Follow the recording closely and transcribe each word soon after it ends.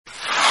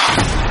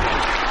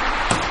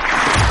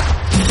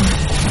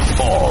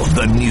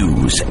The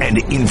news and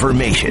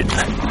information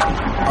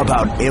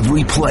about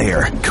every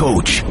player,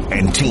 coach,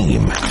 and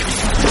team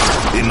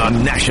in the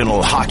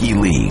National Hockey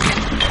League.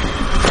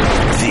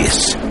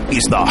 This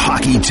is the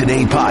Hockey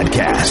Today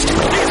podcast.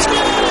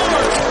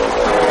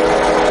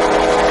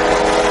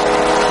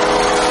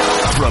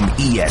 From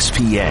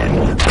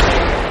ESPN.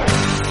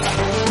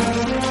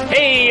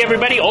 Hey,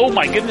 everybody. Oh,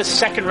 my goodness.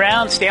 Second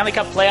round, Stanley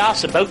Cup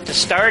playoffs about to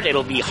start.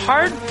 It'll be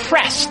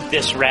hard-pressed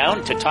this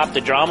round to top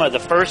the drama of the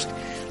first,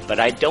 but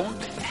I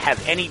don't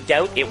have any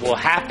doubt it will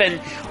happen.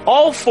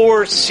 All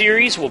four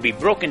series will be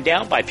broken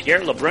down by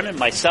Pierre LeBrun and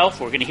myself.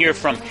 We're going to hear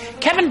from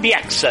Kevin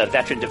Bieksa,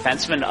 veteran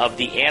defenseman of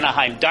the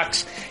Anaheim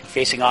Ducks,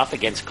 facing off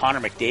against Connor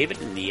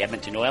McDavid and the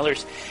Edmonton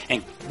Oilers.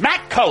 And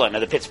Matt Cullen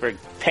of the Pittsburgh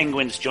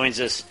Penguins joins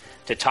us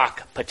to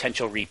talk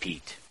potential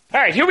repeat. All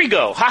right, here we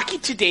go. Hockey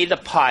Today, the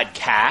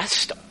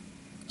podcast.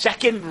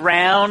 Second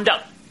round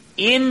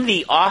in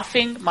the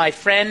offing. My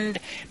friend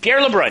Pierre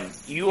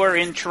LeBrun, you are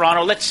in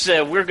Toronto.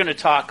 We're going to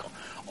talk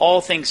all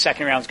things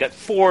second round. It's got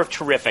four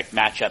terrific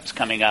matchups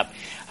coming up.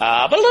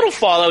 But a little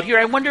fallout here.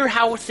 I wonder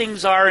how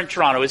things are in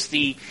Toronto. Has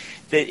the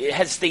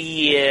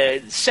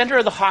center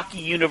of the hockey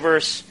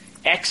universe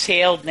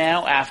exhaled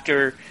now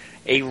after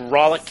a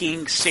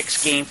rollicking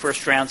 6-game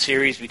first-round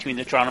series between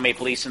the Toronto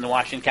Maple Leafs and the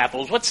Washington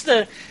Capitals? What's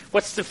the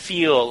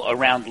feel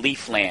around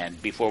Leafland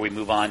before we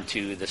move on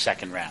to the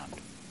second round?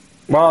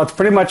 Well, it's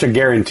pretty much a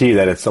guarantee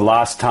that it's the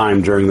last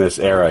time during this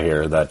era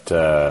here that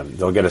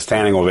they'll get a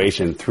standing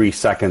ovation 3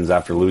 seconds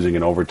after losing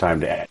in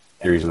overtime to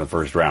series in the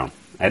first round.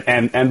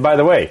 And by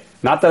the way,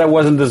 not that it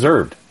wasn't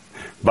deserved,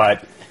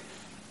 but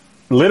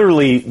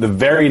literally the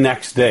very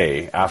next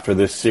day after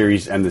this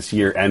series and this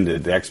year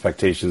ended, the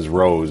expectations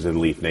rose in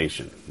Leaf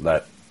Nation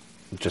that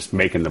just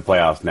making the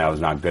playoffs now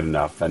is not good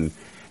enough. And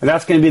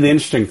that's going to be the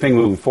interesting thing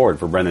moving forward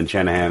for Brendan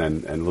Shanahan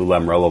and Lou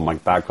Lamoriello,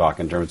 Mike Babcock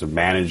in terms of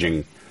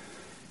managing,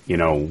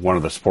 one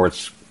of the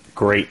sport's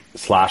great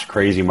 /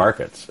 crazy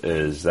markets,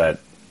 is that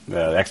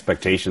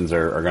expectations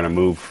are going to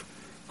move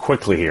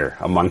quickly here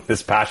among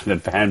this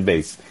passionate fan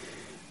base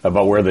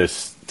about where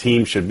this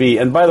team should be.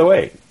 And by the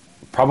way,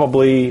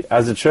 probably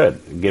as it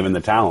should, given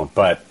the talent.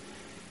 But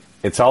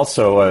it's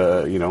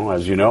also,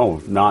 as you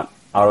know, not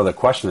out of the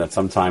question that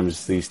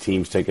sometimes these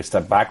teams take a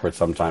step backwards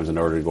sometimes in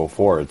order to go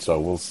forward. So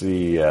we'll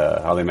see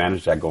how they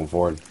manage that going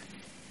forward.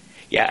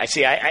 Yeah, I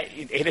see.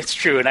 It's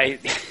true, and I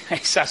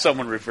saw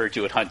someone refer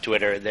to it on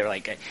Twitter. They're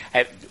like,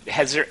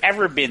 "Has there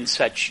ever been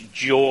such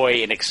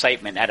joy and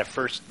excitement at a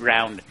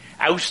first-round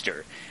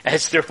ouster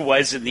as there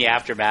was in the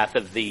aftermath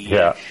of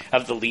the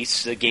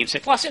Leafs Game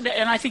 6 loss?" And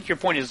I think your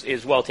point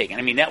is well taken.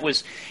 I mean, it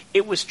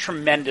was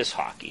tremendous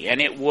hockey,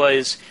 and it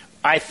was,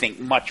 I think,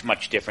 much,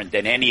 much different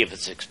than any of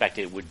us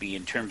expected it would be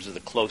in terms of the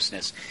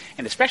closeness,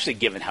 and especially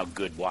given how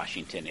good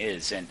Washington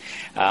is. And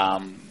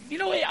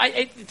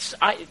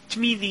to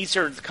me, these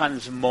are the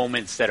kinds of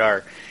moments that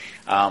are,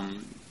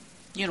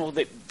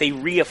 that they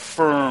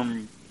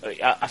reaffirm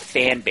a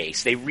fan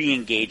base. They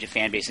re-engage a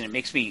fan base, and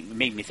it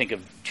made me think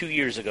of 2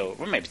 years ago,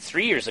 or maybe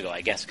 3 years ago,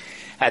 I guess,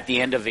 at the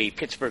end of a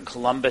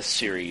Pittsburgh-Columbus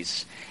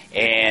series.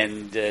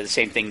 And the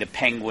same thing, the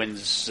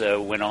Penguins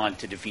went on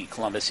to defeat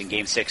Columbus in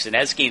Game 6. And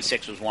as Game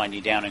 6 was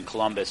winding down in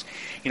Columbus,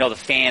 the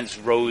fans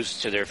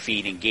rose to their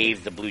feet and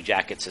gave the Blue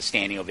Jackets a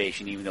standing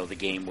ovation, even though the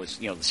game was,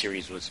 the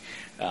series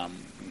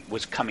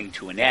was coming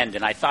to an end.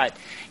 And I thought,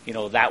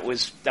 that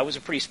was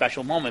a pretty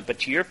special moment. But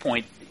to your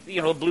point, the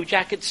Blue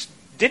Jackets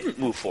didn't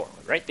move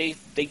forward, right?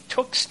 They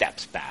took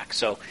steps back.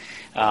 So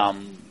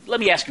let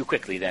me ask you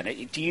quickly then,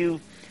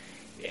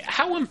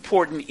 how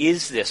important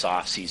is this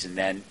offseason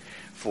then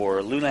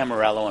for Lou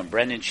Lamoriello and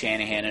Brendan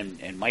Shanahan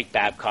and Mike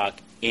Babcock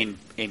in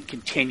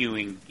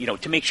continuing,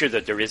 to make sure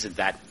that there isn't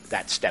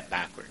that step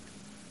backward?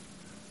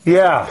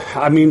 Yeah,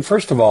 I mean,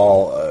 first of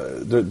all,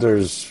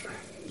 there's,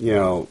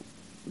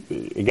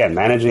 again,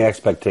 managing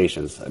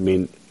expectations. I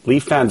mean,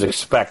 Leaf fans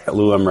expect that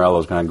Lou Lamoriello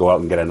is going to go out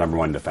and get a number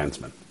one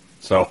defenseman.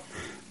 So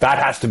that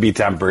has to be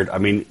tempered. I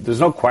mean, there's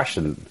no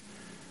question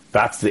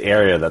that's the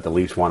area that the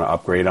Leafs want to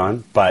upgrade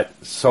on, but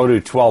so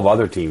do 12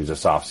 other teams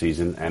this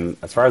offseason, and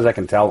as far as I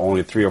can tell,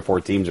 only 3 or 4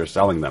 teams are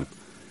selling them.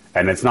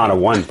 And it's not a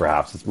 1,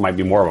 perhaps. It might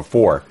be more of a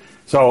 4.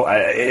 So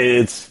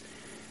it's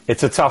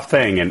a tough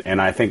thing,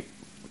 and I think,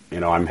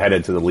 I'm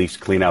headed to the Leafs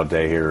clean-out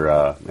day here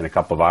in a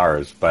couple of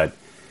hours, but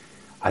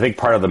I think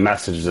part of the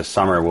message this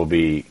summer will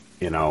be,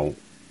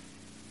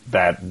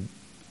 that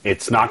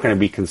it's not going to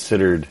be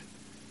considered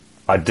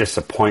a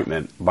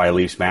disappointment by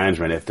Leafs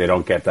management if they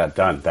don't get that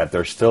done, that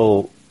they're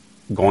still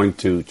going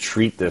to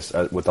treat this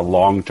with a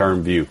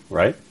long-term view,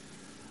 right?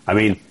 I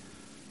mean,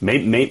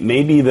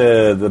 maybe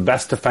the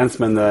best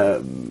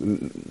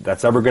defenseman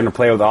that's ever going to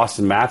play with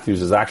Austin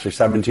Matthews is actually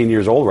 17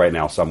 years old right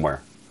now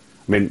somewhere.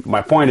 I mean,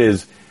 my point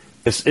is,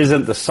 this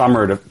isn't the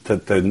summer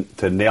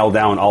to nail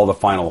down all the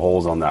final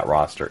holes on that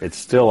roster. It's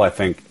still, I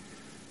think,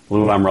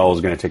 Lou Lamoriello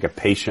is going to take a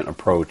patient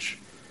approach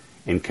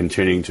in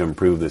continuing to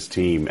improve this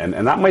team.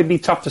 And that might be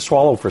tough to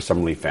swallow for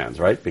some Leaf fans,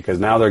 right? Because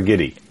now they're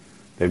giddy.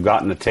 They've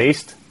gotten a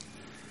taste.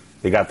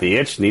 They got the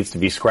itch, needs to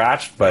be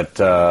scratched. But,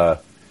 yeah,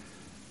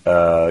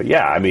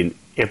 I mean,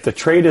 if the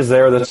trade is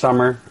there this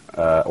summer,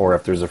 or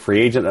if there's a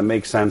free agent that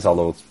makes sense,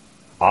 although it's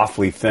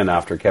awfully thin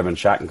after Kevin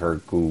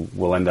Shattenkirk, who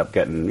will end up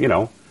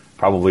getting,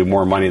 probably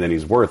more money than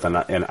he's worth. And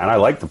I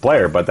like the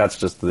player, but that's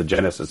just the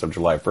genesis of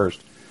July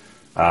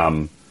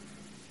 1st.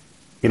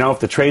 If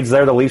the trade's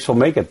there, the Leafs will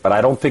make it, but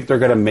I don't think they're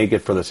going to make it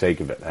for the sake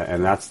of it.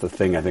 And that's the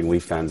thing I think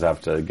Leaf fans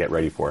have to get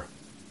ready for.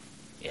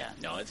 Yeah,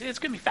 no, it's going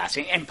to be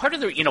fascinating. And part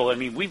of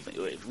the,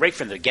 we've, right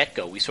from the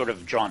get-go, we sort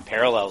of drawn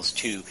parallels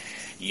to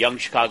young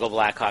Chicago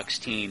Blackhawks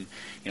team,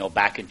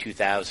 back in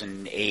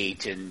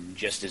 2008, and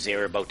just as they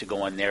were about to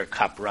go on their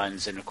cup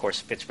runs, and of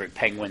course the Pittsburgh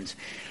Penguins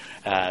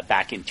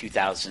back in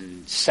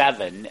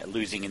 2007,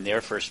 losing in their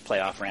first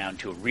playoff round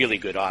to a really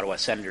good Ottawa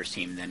Senators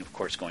team, and then of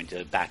course going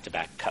to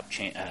back-to-back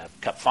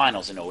cup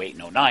finals in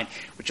 08 and 09,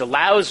 which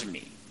allows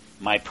me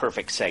my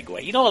perfect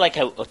segue. I like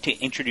how to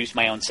introduce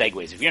my own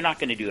segues. If you're not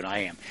going to do it, I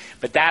am.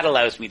 But that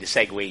allows me to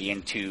segue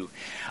into,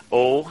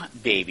 oh,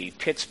 baby,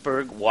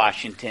 Pittsburgh,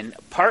 Washington,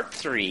 Part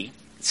 3,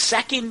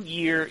 second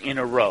year in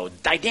a row.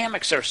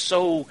 Dynamics are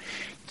so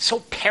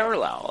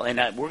parallel, and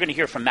we're going to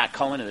hear from Matt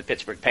Cullen of the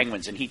Pittsburgh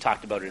Penguins, and he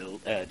talks about it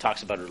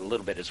a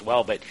little bit as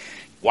well. But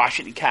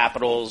Washington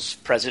Capitals,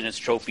 President's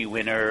Trophy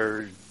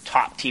winner,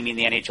 top team in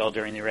the NHL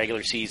during the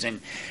regular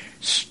season.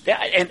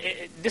 And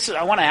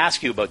I want to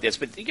ask you about this,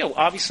 but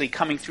obviously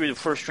coming through the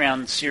first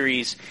round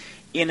series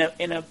in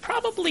a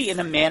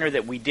manner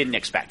that we didn't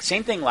expect.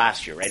 Same thing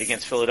last year, right,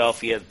 against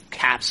Philadelphia.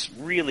 Caps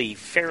really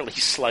fairly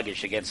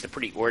sluggish against a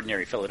pretty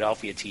ordinary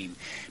Philadelphia team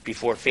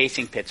before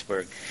facing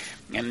Pittsburgh.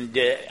 And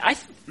I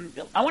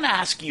want to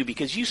ask you,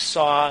 because you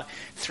saw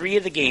 3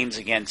 of the games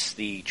against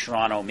the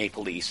Toronto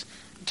Maple Leafs.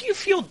 Do you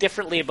feel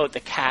differently about the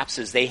Caps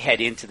as they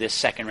head into this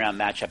second-round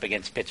matchup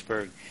against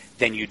Pittsburgh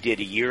than you did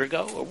a year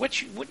ago? Or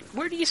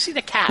where do you see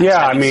the Caps? Yeah,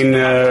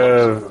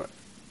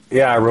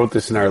 I wrote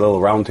this in our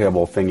little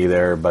roundtable thingy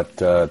there, but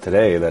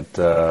today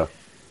that,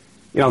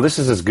 this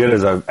is as good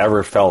as I've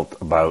ever felt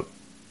about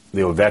the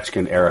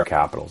Ovechkin-era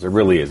Capitals. It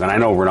really is. And I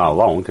know we're not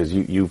alone, because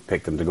you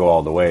picked them to go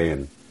all the way.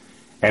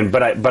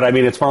 But I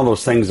mean, it's one of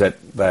those things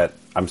that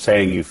I'm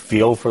saying you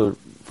feel for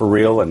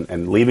real,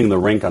 and leaving the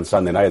rink on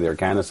Sunday night there at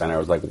Canada Center, I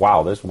was like,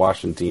 wow, this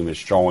Washington team is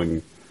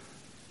showing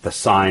the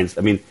signs.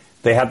 I mean,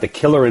 they had the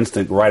killer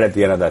instinct right at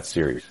the end of that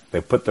series.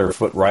 They put their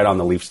foot right on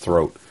the Leafs'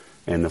 throat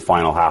in the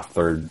final half,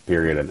 third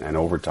period, and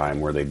overtime,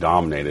 where they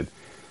dominated.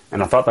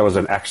 And I thought that was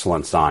an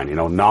excellent sign,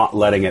 not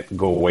letting it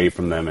go away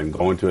from them and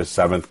going to a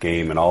 7th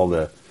game and all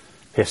the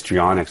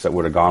histrionics that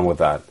would have gone with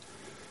that.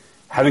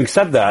 Having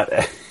said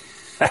that,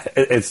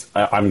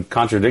 I'm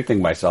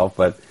contradicting myself,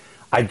 but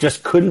I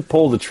just couldn't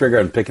pull the trigger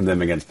on picking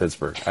them against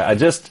Pittsburgh.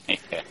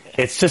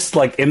 It's just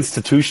like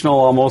institutional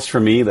almost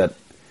for me that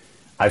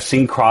I've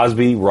seen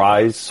Crosby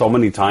rise so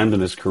many times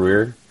in his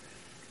career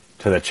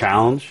to the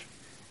challenge.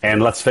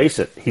 And let's face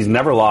it, he's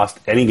never lost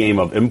any game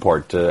of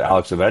import to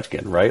Alex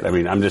Ovechkin, right? I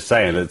mean, I'm just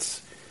saying,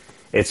 it's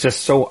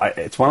just so,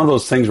 it's one of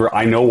those things where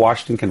I know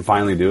Washington can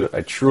finally do it.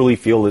 I truly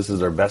feel this is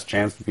their best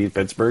chance to beat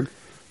Pittsburgh,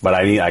 but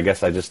I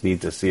guess I just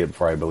need to see it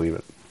before I believe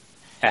it.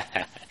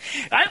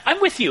 I'm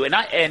with you, and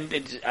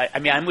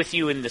I'm with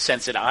you in the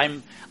sense that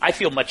I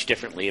feel much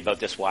differently about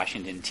this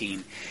Washington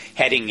team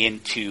heading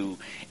into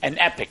an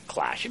epic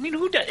clash. I mean,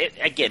 who does it?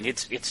 Again,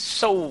 it's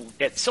so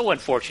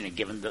unfortunate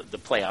given the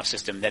playoff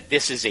system that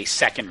this is a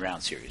second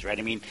round series, right?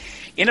 I mean,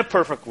 in a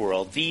perfect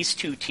world, these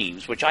two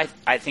teams, which I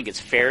think it's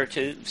fair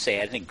to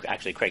say, I think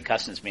actually Craig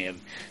Custance may have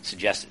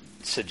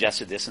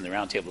suggested this in the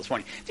roundtable this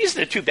morning. These are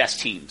the 2 best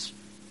teams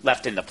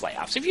left in the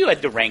playoffs. If you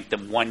had to rank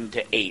them 1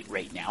 to 8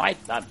 right now,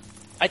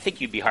 I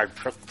think you'd be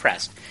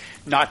hard-pressed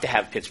not to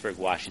have Pittsburgh,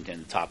 Washington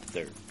at the top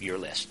of your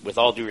list, with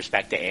all due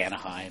respect to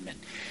Anaheim.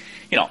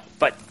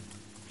 But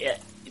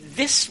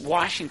this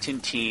Washington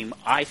team,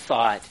 I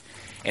thought,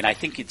 and I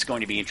think it's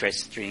going to be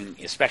interesting,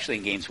 especially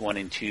in games 1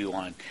 and 2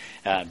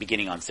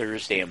 beginning on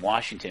Thursday in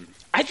Washington.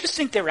 I just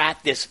think they're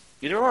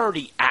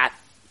already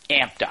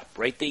amped up,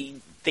 right?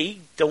 They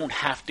don't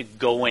have to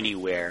go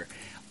anywhere,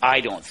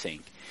 I don't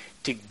think,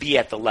 to be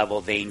at the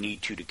level they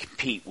need to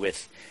compete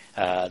with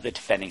the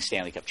defending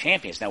Stanley Cup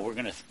champions. Now we're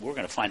gonna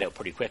find out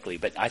pretty quickly,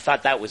 but I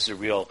thought that was the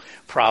real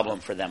problem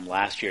for them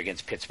last year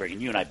against Pittsburgh,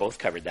 and you and I both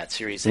covered that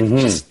series. And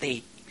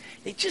they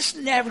just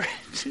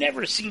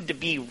never seemed to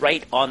be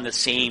right on the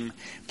same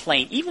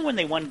plane, even when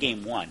they won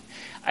Game 1.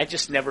 I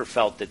just never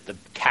felt that the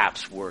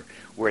Caps were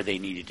where they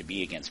needed to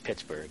be against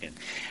Pittsburgh. And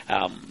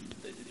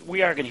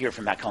we are going to hear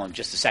from Matt Cullen in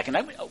just a second.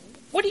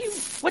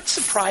 What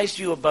surprised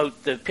you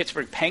about the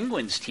Pittsburgh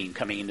Penguins team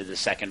coming into the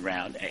second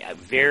round? It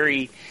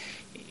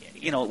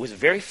was a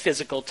very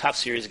physical, tough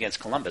series against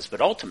Columbus, but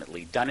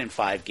ultimately done in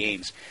 5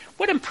 games.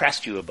 What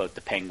impressed you about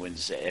the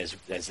Penguins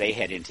as they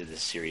head into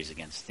this series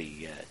against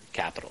the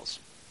Capitals?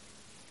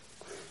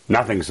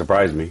 Nothing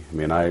surprised me. I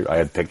mean, I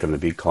had picked them to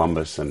beat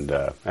Columbus and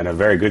a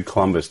very good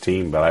Columbus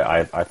team, but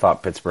I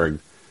thought Pittsburgh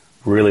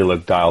really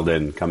looked dialed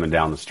in coming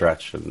down the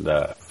stretch, and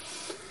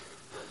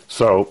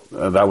so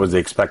that was the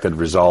expected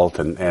result.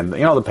 And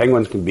the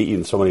Penguins can beat you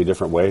in so many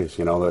different ways.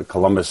 The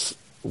Columbus,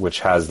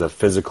 which has the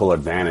physical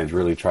advantage,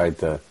 really tried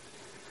to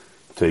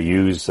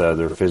use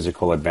their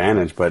physical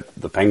advantage. But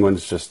the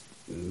Penguins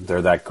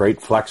they're that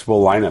great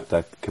flexible lineup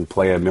that can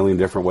play a million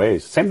different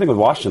ways. Same thing with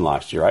Washington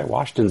last year, right?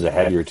 Washington's a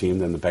heavier team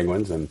than the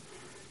Penguins, and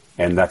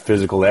that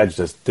physical edge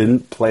just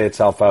didn't play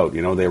itself out.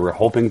 They were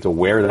hoping to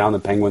wear down the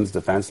Penguins'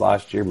 defense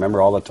last year.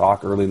 Remember all the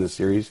talk early in the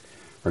series?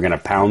 We're going to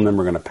pound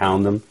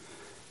them.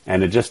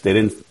 And they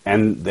didn't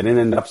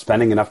end up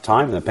spending enough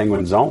time in the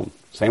Penguin zone.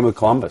 Same with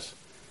Columbus.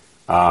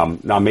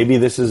 Now, maybe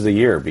this is the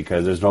year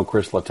because there's no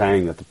Chris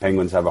Letang that the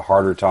Penguins have a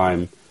harder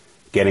time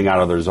getting out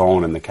of their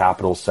zone and the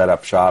Capitals set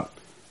up shop.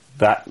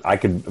 That I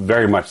could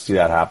very much see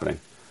that happening.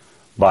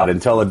 But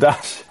until it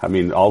does,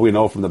 all we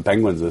know from the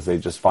Penguins is they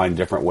just find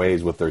different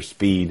ways with their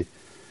speed,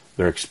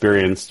 their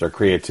experience, their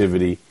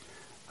creativity,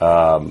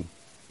 to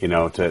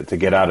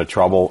get out of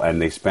trouble. And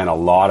they spend a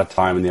lot of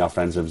time in the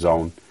offensive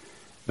zone.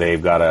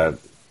 They've got a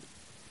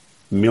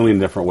million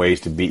different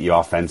ways to beat you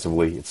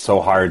offensively. It's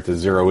so hard to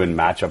zero in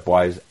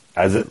matchup-wise.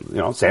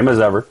 Same as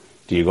ever.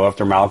 Do you go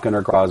after Malkin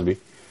or Crosby?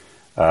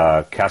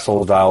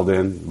 Kessel dialed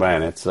in.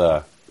 Man, it's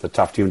a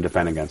tough team to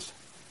defend against.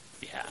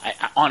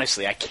 Yeah,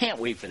 honestly, I can't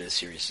wait for this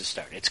series to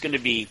start. It's going to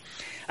be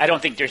 – I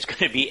don't think there's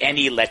going to be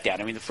any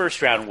letdown. The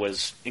first round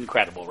was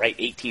incredible, right?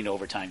 18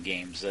 overtime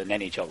games, an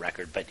NHL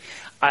record. But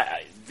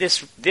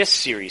this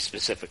series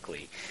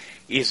specifically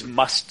is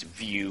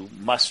must-view,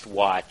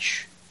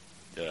 must-watch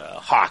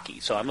hockey.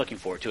 So I'm looking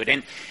forward to it.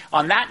 And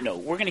on that note,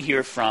 we're going to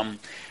hear from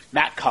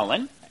Matt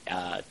Cullen,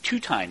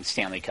 two-time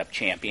Stanley Cup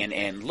champion,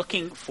 and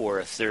looking for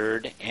a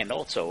third and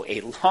also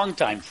a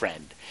longtime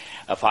friend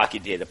of Hockey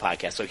Today, the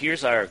podcast. So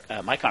here's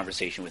my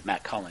conversation with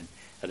Matt Cullen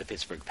of the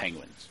Pittsburgh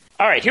Penguins.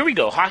 All right, here we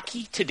go.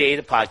 Hockey Today,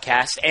 the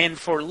podcast. And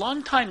for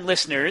longtime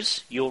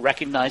listeners, you'll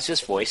recognize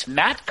this voice,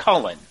 Matt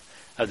Cullen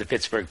of the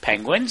Pittsburgh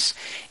Penguins,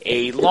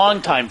 a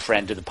longtime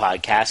friend of the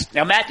podcast.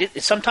 Now, Matt,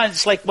 sometimes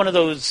it's like one of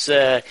those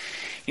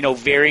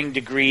varying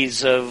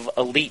degrees of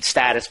elite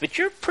status, but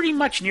you're pretty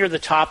much near the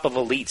top of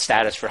elite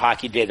status for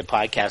Hockey Day, the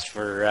podcast,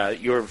 for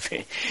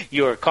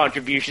your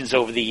contributions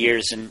over the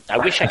years. And I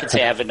wish I could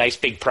say I have a nice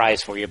big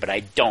prize for you, but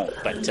I don't.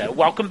 But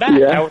welcome back.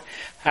 Yeah.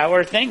 How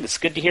are things?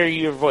 Good to hear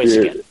your voice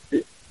again.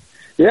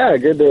 Yeah,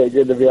 good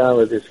to be on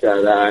with you,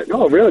 Scott.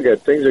 No, real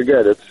good. Things are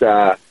good.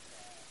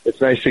 It's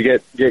nice to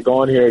get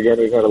going here again.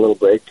 We've had a little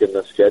break in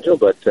the schedule,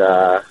 but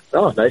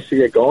nice to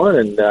get going,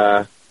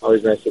 and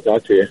always nice to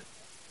talk to you.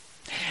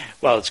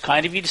 Well, it's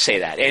kind of you to say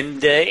that.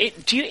 And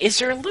is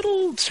there a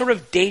little sort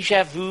of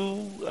deja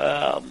vu,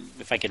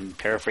 if I can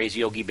paraphrase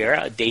Yogi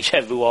Berra,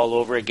 deja vu all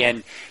over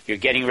again? You're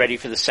getting ready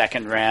for the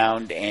second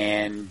round,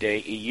 and a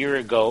year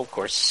ago, of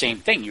course, same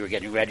thing. You were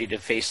getting ready to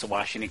face the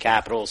Washington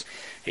Capitals.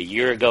 A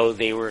year ago,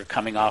 they were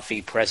coming off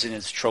a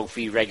President's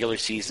Trophy regular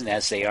season,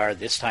 as they are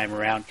this time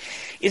around.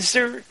 Is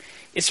there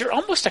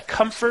almost a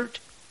comfort,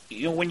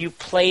 when you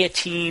play a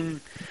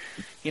team,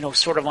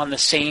 sort of on the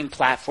same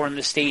platform,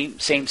 the same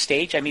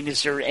stage?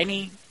 Is there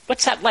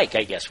what's that like,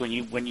 I guess, when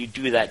you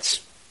do that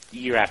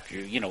year after,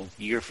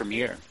 year from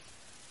year?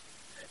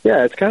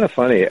 Yeah, it's kind of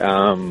funny.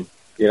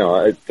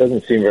 It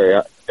doesn't seem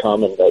very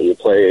common that you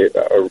play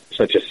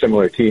such a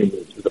similar team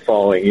the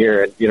following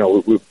year. And,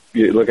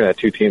 you're looking at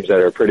two teams that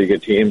are pretty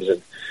good teams,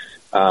 and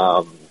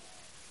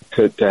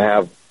to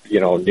have,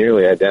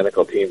 nearly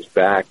identical teams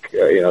back,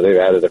 they've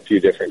added a few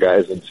different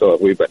guys, and so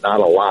have we, but not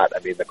a lot.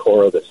 The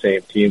core of the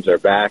same teams are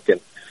back, and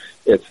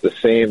it's the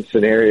same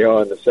scenario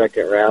in the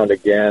second round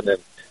again. And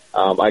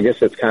I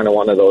guess it's kind of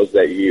one of those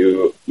that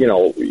you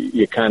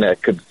kind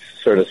of could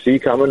sort of see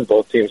coming.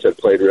 Both teams have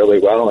played really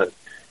well, and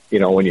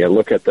when you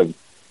look at the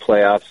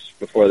playoffs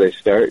before they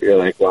start, you're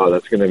like, wow,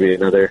 that's going to be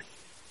another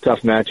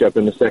tough matchup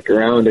in the second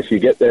round. If you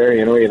get there,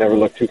 you never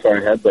look too far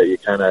ahead, but you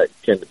kind of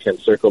can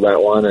circle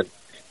that one. And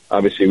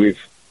obviously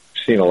we've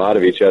seen a lot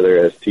of each other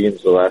as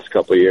teams the last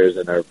couple of years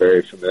and are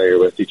very familiar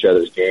with each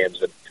other's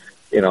games. And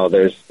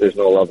there's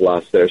no love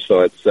lost there.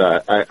 So it's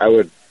I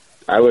would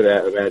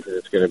imagine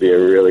it's going to be a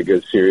really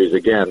good series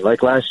again,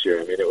 like last year.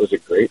 It was a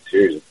great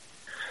series,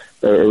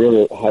 a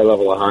really high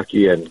level of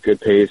hockey and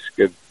good pace,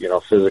 good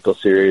physical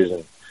series,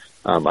 and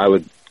I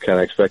would kind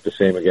of expect the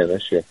same again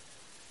this year.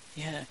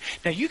 Yeah.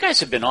 Now you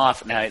guys have been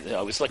off. Now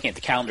I was looking at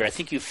the calendar. I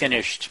think you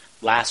finished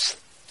last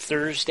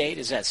Thursday.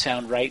 Does that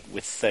sound right?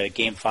 With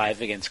Game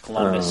 5 against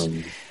Columbus.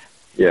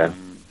 Yeah.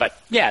 But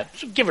yeah,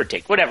 give or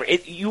take, whatever.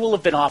 You will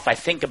have been off, I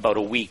think, about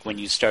a week when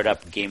you start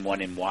up Game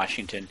 1 in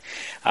Washington.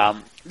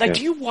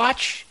 Do you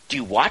watch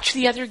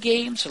the other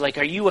games?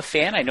 Are you a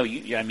fan? I know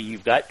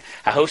you've got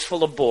a house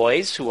full of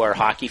boys who are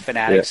hockey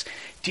fanatics.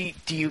 Yeah.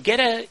 Do you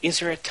get is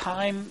there a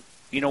time,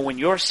 when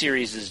your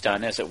series is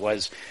done, as it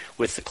was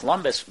with the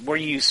Columbus, where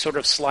you sort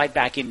of slide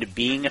back into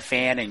being a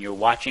fan and you're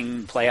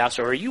watching playoffs,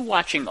 or are you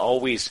watching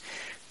always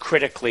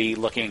critically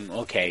looking,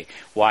 okay,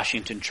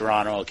 Washington,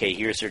 Toronto, okay,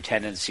 here's their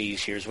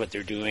tendencies, here's what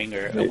they're doing,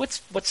 or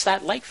what's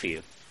that like for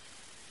you?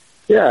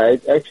 Yeah,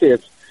 actually,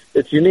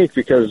 it's unique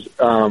because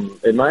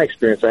in my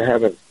experience, I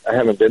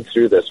haven't been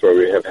through this where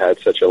we have had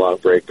such a long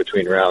break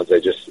between rounds.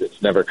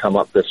 It's never come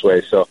up this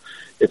way, so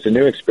it's a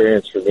new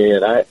experience for me,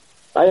 and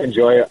I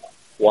enjoy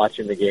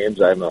watching the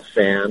games. I'm a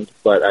fan,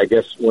 but I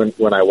guess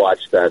when I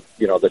watched that,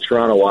 the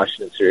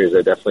Toronto-Washington series,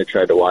 I definitely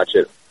tried to watch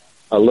it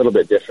a little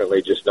bit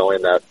differently, just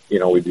knowing that,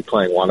 we'd be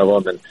playing one of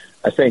them. And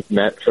I think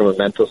from a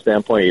mental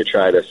standpoint, you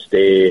try to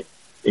stay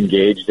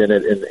engaged in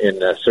it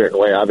in a certain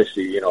way.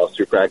 Obviously,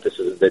 through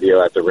practices and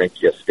video at the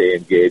rink, you stay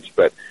engaged.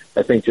 But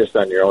I think just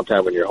on your own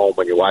time when you're home,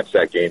 when you watch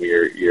that game,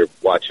 you're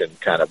watching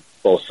kind of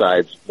both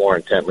sides more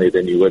intently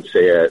than you would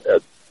say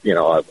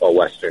a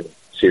Western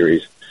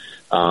series.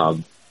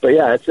 But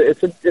yeah,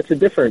 it's a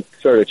different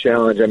sort of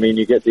challenge. I mean,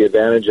 you get the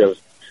advantage of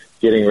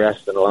getting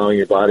rest and allowing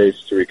your bodies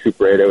to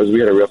recuperate. We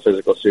had a real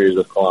physical series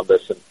with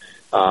Columbus, and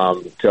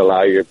to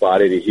allow your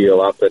body to heal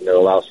up and to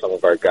allow some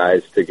of our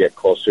guys to get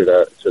closer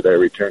to their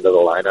return to the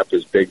lineup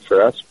is big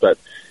for us. But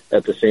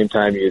at the same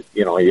time, you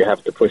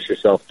have to push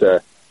yourself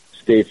to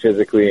stay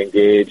physically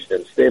engaged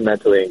and stay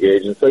mentally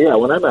engaged. And so, yeah,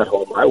 when I'm at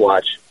home, I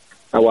watch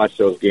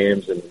those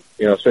games, and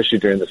especially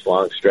during this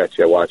long stretch,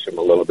 I watch them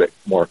a little bit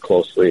more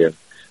closely. And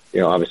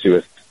obviously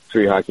with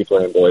 3 hockey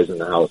playing boys in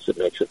the house, it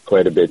makes it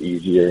quite a bit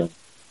easier.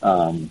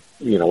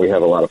 We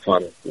have a lot of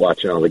fun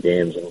watching all the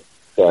games, and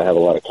so I have a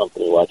lot of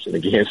company watching the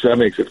games, so that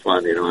makes it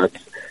fun.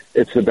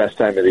 It's the best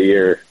time of the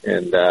year,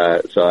 and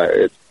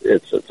so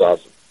it's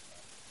awesome.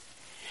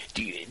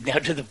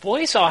 Do the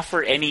boys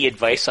offer any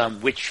advice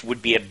on which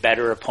would be a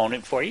better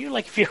opponent for you?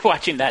 Like if you're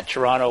watching that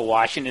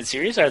Toronto-Washington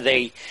series, do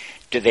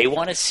they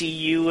want to see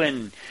you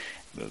and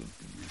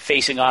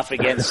facing off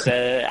against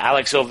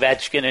Alex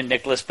Ovechkin and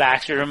Nicholas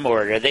Backstrom,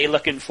 or are they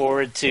looking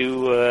forward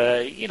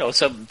to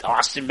some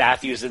Austin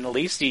Matthews in the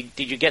Leafs? Did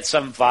you get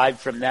some vibe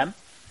from them?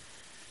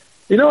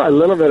 A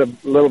little bit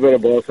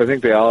of both. I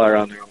think they all are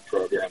on their own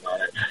program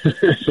on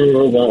it. Some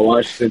will want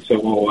Washington,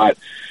 some will want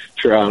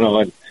Toronto,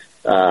 and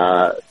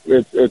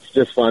it's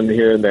just fun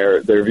hearing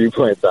their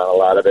viewpoints on a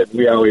lot of it.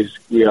 We always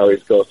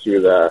go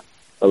through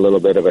a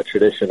little bit of a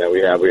tradition that we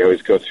have. We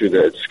always go through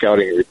the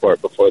scouting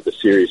report before the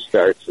series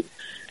starts, and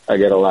I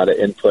get a lot of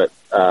input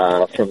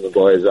from the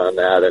boys on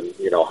that, and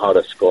how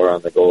to score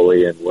on the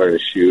goalie and where to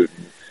shoot.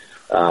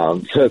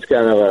 So it's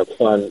kind of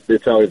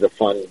it's always a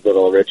fun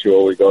little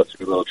ritual. We go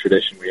through a little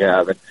tradition we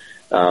have,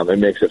 and it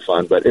makes it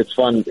fun. But it's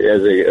fun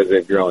as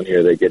they've grown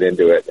here, they get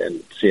into it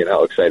and seeing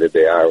how excited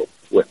they are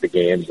with the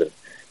games. And,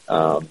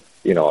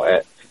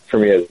 for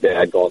me as a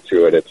dad going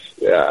through it,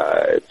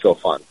 it's so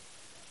fun.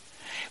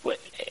 Well,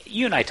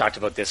 you and I talked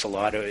about this a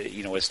lot,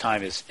 as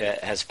time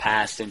has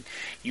passed, and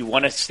you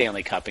won a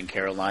Stanley Cup in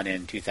Carolina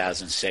in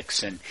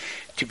 2006, and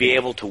to be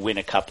able to win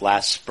a cup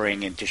last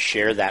spring and to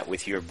share that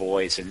with your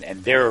boys,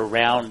 and they're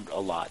around a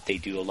lot. They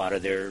do a lot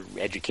of their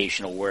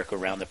educational work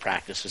around the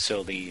practice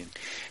facility in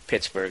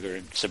Pittsburgh or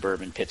in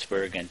suburban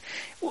Pittsburgh. And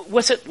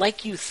was it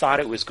like you thought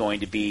it was going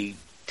to be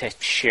to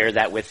share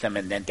that with them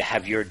and then to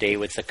have your day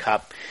with the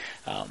cup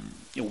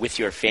with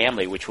your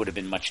family, which would have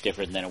been much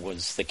different than it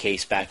was the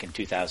case back in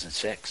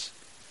 2006?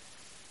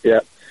 Yeah.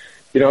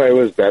 It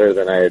was better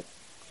than I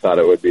thought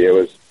it would be. It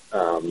was,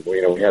 we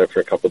had it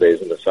for a couple of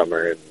days in the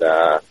summer,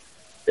 and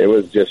it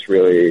was just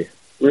really,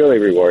 really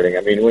rewarding.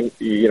 I mean, when,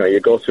 you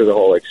go through the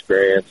whole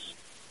experience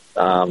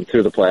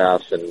through the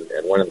playoffs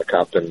and winning the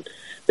cup, and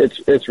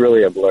it's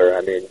really a blur.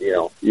 I mean,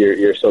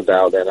 you're so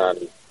dialed in on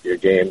your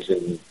games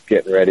and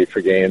getting ready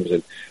for games,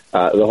 and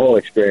the whole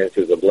experience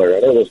is a blur.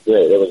 And it was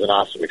great. It was an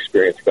awesome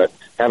experience. But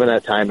having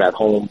that time at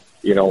home,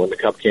 when the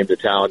cup came to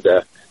town,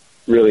 to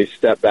really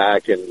step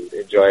back and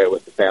enjoy it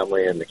with the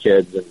family and the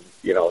kids, and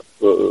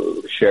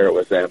share it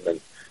with them,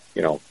 and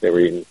they were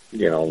eating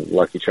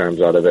Lucky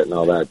Charms out of it and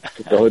all that.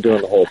 They were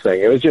doing the whole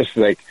thing. It was just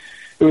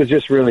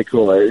really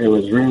cool. It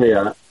was really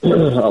a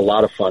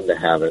lot of fun to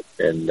have it,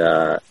 and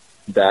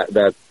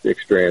that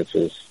experience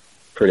was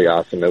pretty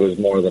awesome. It was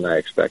more than I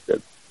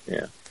expected.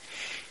 Yeah.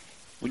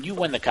 When you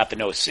won the Cup in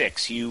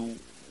 2006, you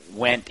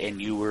went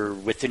and you were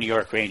with the New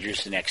York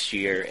Rangers the next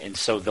year, and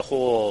so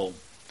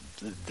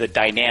the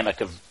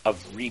dynamic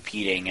of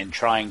repeating and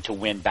trying to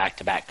win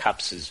back-to-back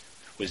Cups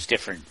was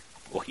different.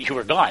 Well, you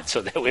were gone,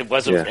 so it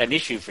wasn't an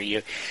issue for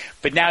you.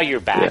 But now you're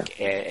back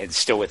and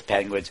still with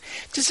Penguins.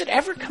 Does it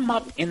ever come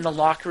up in the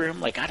locker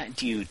room? Like,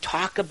 do you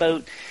talk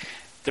about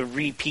the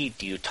repeat?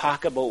 Do you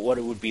talk about what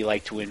it would be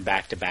like to win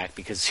back-to-back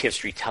because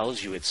history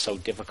tells you it's so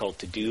difficult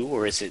to do?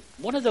 Or is it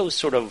one of those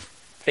sort of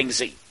things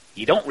that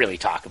you don't really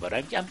talk about?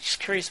 I'm just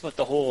curious about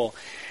the whole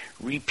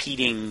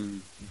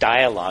repeating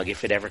dialogue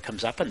if it ever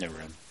comes up in the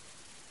room.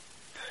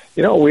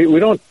 We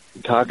don't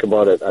talk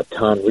about it a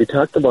ton. We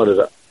talked about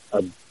it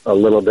a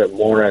little bit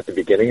more at the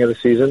beginning of the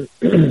season,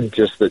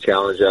 just the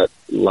challenge that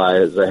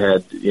lies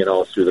ahead,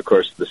 through the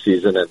course of the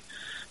season, and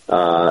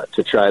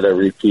to try to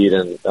repeat.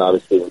 And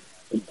obviously,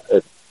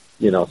 it's,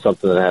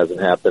 something that hasn't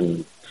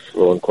happened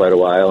in quite a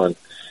while, and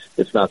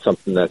it's not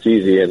something that's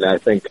easy. And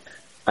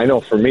I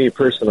know for me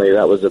personally,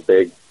 that was a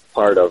big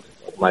part of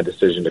my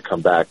decision to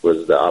come back,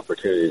 was the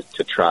opportunity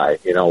to try.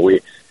 We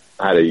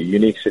had a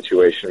unique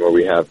situation where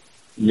we have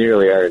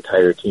nearly our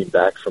entire team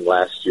back from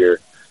last year,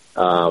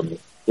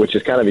 which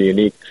is kind of a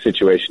unique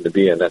situation to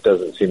be in. That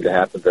doesn't seem to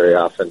happen very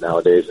often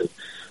nowadays. And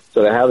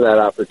So to have that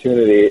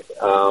opportunity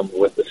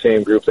with the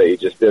same group that you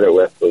just did it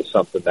with was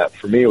something that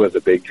for me was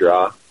a big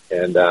draw.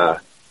 And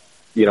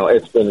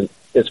it's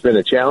been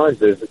a challenge.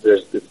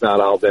 It's not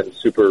all been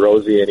super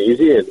rosy and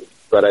easy,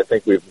 but I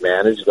think we've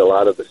managed a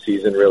lot of the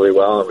season really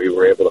well, and we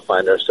were able to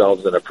find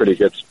ourselves in a pretty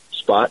good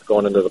spot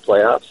going into the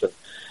playoffs. And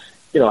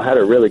had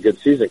a really good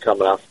season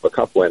coming off of a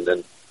cup win.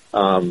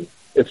 And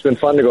it's been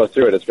fun to go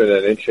through it. It's been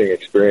an interesting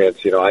experience.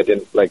 I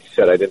didn't, like you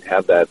said, I didn't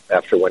have that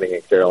after winning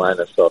in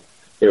Carolina, so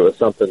it was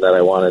something that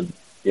I wanted.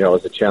 It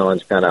was a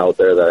challenge kind of out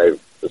there that I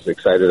was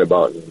excited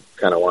about and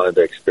kind of wanted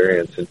to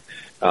experience.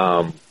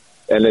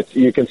 And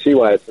you can see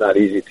why it's not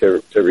easy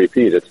to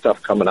repeat. It's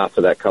tough coming off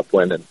of that cup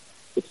win, and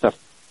it's tough,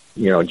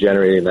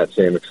 generating that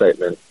same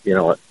excitement,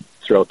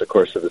 throughout the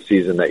course of the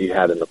season that you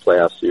had in the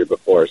playoffs the year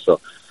before.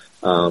 So,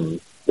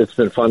 it's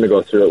been fun to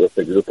go through it with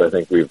the group. I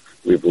think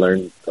we've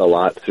learned a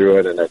lot through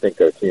it, and I think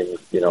our team,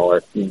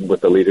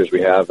 with the leaders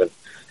we have and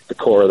the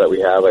core that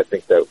we have, I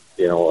think that,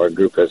 our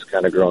group has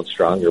kind of grown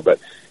stronger. But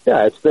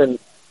yeah, it's been,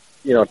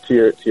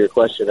 to your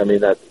question, I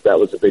mean, that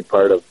was a big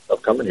part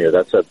of coming here.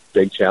 That's a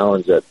big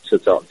challenge that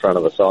sits out in front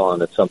of us all,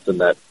 and it's something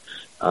that,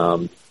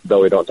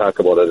 though we don't talk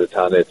about it a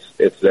ton,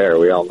 it's there.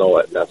 We all know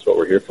it, and that's what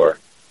we're here for.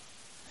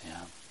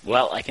 Yeah.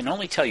 Well, I can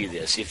only tell you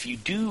this: if you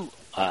do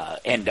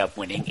end up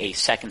winning a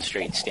second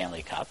straight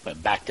Stanley Cup,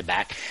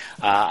 back-to-back,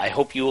 I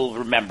hope you will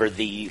remember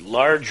the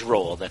large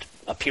role that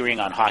appearing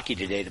on Hockey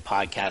Today, the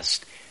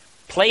podcast,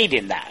 played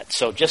in that.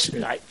 So I just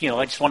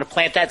want to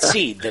plant that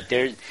seed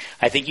that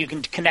I think you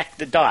can connect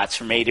the dots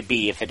from A to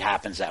B if it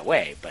happens that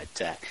way. But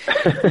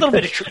a little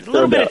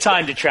bit of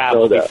time to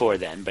travel before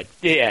then. But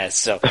yeah.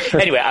 So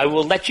anyway, I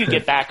will let you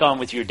get back on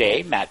with your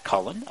day, Matt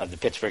Cullen of the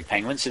Pittsburgh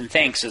Penguins, and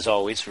thanks as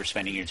always for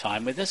spending your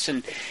time with us.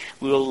 And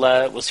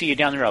we'll see you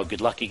down the road.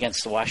 Good luck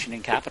against the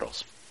Washington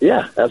Capitals.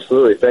 Yeah,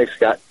 absolutely. Thanks,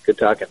 Scott. Good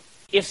talking.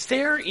 If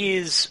there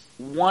is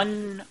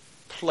one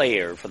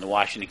player from the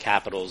Washington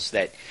Capitals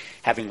that,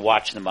 having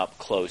watched them up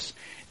close,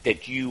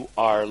 that you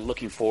are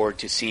looking forward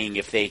to seeing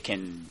if they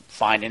can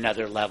find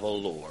another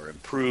level or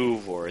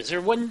improve, or is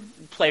there one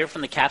player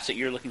from the Caps that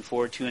you're looking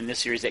forward to in this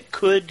series that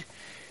could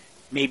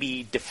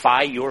maybe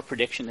defy your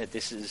prediction that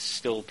this is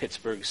still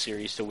Pittsburgh's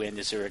series to win?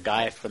 Is there a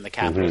guy from the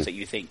Capitals that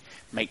you think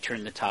might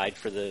turn the tide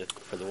for the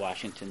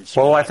Washingtons?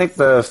 Well, I think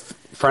the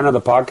friend of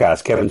the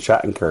podcast, Kevin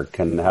Shattenkirk,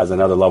 has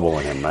another level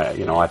in him.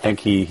 I think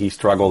he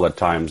struggled at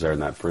times there in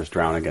that first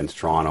round against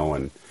Toronto,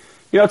 and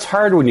it's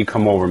hard when you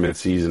come over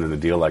mid-season in a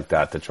deal like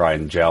that to try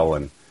and gel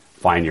and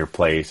find your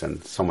place,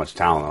 and so much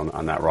talent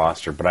on that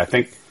roster. But I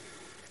think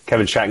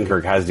Kevin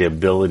Shattenkirk has the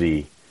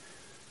ability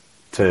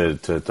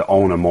to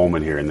own a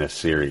moment here in this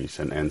series,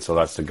 and so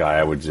that's the guy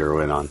I would zero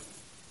in on.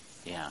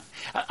 Yeah.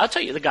 I'll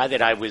tell you the guy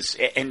that I was,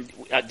 and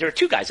there are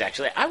two guys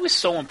actually. I was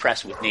so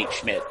impressed with Nate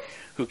Schmidt,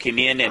 who came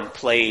in and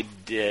played,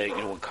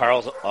 when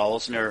Carl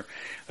Alsner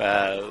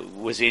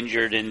was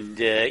injured, and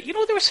there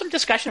was some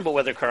discussion about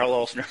whether Carl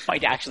Alsner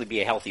might actually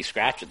be a healthy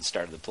scratch at the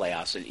start of the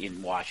playoffs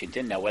in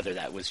Washington. Now, whether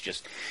that was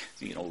just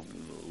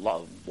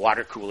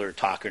water cooler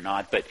talk or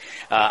not, but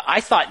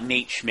I thought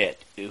Nate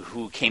Schmidt,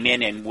 who came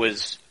in and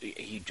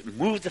he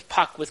moved the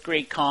puck with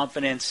great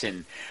confidence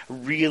and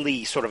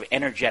really sort of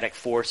energetic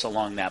force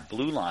along that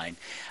blue line.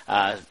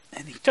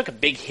 And he took a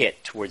big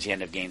hit towards the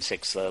end of Game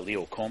 6,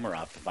 Leo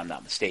Komarov, if I'm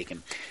not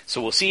mistaken.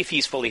 So we'll see if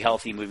he's fully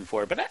healthy moving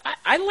forward. But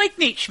I like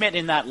Nate Schmidt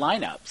in that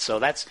lineup. So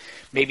that's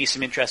maybe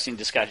some interesting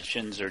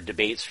discussions or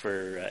debates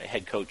for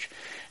head coach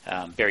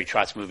Barry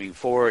Trotz moving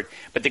forward.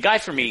 But the guy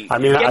for me...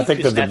 I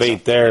think the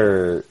debate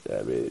there,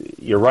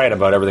 you're right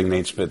about everything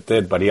Nate Schmidt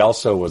did, but he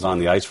also was on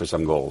the ice for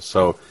some goals.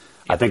 So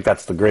I think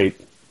that's the great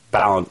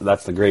balance.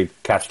 That's the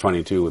great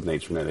catch-22 with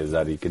Nate Schmidt, is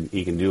that he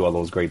can do all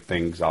those great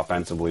things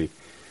offensively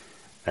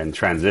and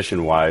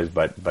transition-wise,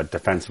 but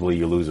defensively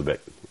you lose a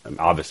bit,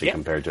 obviously,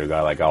 compared to a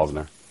guy like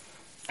Alsner.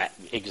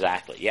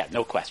 Exactly, yeah,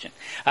 no question.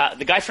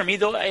 The guy for me,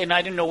 though, and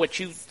I didn't know what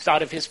you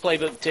thought of his play,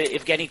 but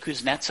Evgeny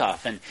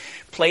Kuznetsov, and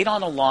played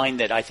on a line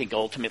that I think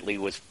ultimately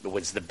was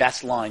the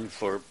best line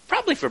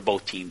probably for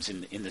both teams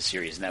in the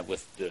series, and that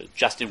with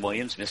Justin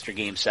Williams, Mr.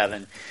 Game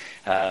 7,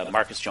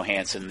 Marcus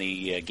Johansson,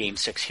 the Game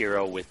 6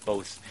 hero with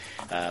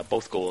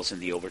both goals in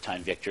the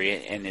overtime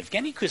victory, and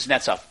Evgeny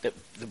Kuznetsov, the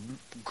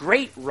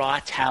great raw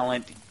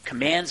talent,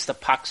 commands the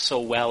puck so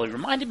well. It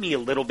reminded me a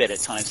little bit at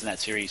times in that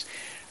series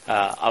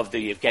of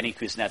the Evgeny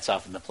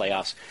Kuznetsov in the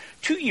playoffs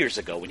 2 years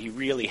ago when he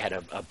really had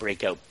a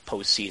breakout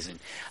postseason.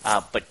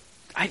 But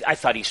I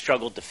thought he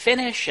struggled to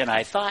finish, and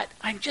I thought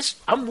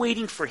I'm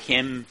waiting for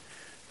him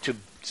to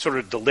sort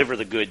of deliver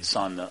the goods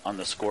on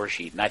the score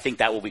sheet, and I think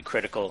that will be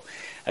critical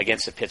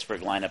against the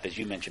Pittsburgh lineup. As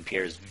you mentioned,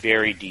 Pierre is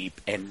very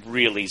deep and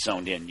really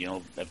zoned in.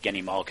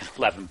 Evgeny Malkin,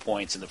 11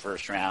 points in the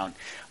first round.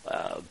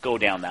 Go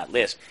down that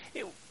list.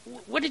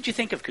 What did you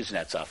think of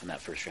Kuznetsov in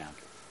that first round?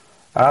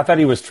 I thought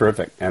he was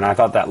terrific, and I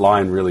thought that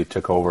line really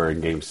took over in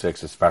Game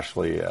 6,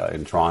 especially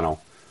in Toronto.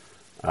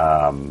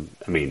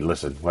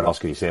 Listen, what else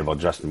can you say about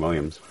Justin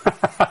Williams?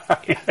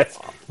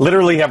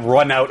 Literally have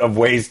run out of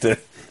ways to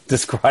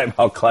describe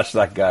how clutch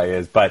that guy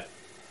is. But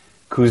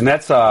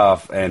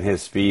Kuznetsov and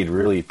his speed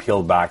really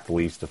peeled back the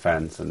Leafs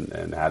defense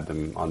and had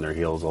them on their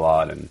heels a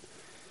lot. And,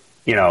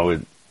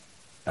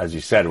 as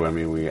you said,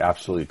 we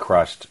absolutely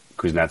crushed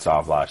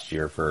Kuznetsov last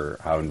year for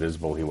how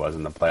invisible he was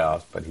in the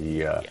playoffs. But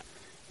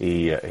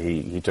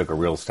he took a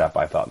real step,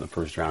 I thought, in the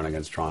first round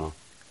against Toronto.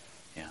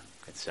 Yeah,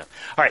 good stuff.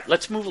 All right,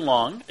 let's move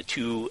along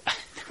to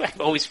I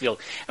always feel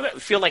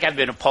like I've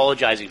been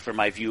apologizing for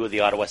my view of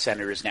the Ottawa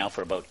Senators now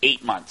for about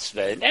 8 months,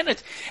 and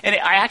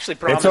I actually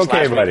promised. It's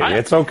okay, last buddy. week,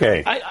 it's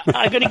okay.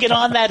 I'm going to get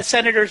on that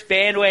Senators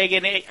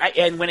bandwagon,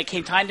 and when it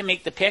came time to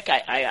make the pick,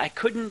 I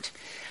couldn't.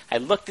 I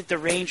looked at the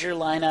Ranger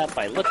lineup,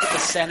 I looked at the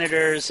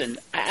Senators, and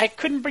I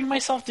couldn't bring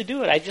myself to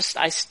do it.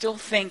 I still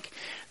think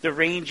the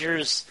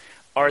Rangers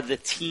are the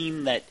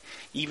team that,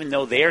 even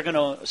though they are going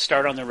to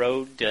start on the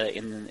road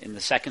in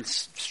the second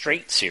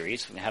straight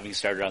series, having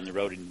started on the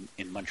road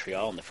in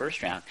Montreal in the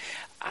first round,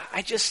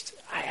 I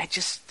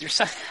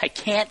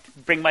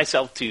can't bring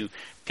myself to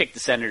pick the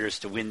Senators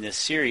to win this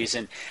series.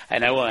 And I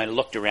know I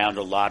looked around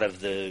a lot of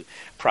the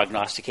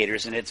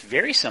prognosticators, and it's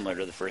very similar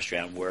to the first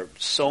round, where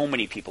so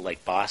many people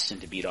like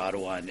Boston to beat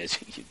Ottawa,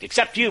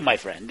 except you, my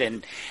friend.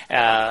 And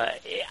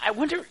I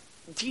wonder,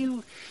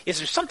 is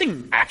there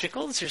something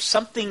magical? Is there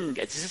something?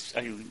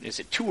 Is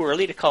it too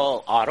early to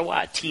call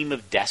Ottawa a team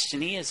of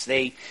destiny as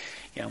they,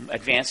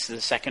 advance to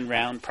the second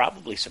round?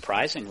 Probably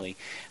surprisingly,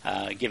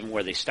 given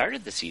where they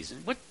started the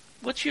season.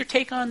 What's your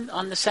take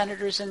on the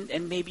Senators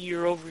and maybe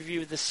your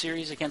overview of the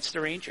series against the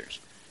Rangers?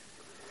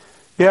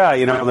 Yeah,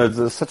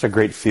 there's such a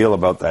great feel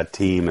about that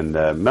team. And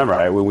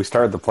remember, when we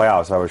started the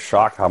playoffs, I was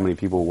shocked how many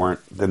people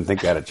didn't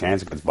think they had a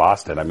chance against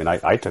Boston. I mean,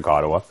 I took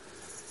Ottawa.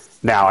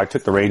 Now, I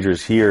took the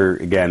Rangers here,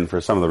 again,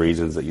 for some of the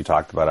reasons that you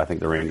talked about. I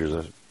think the Rangers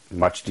are a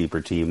much deeper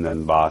team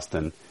than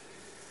Boston.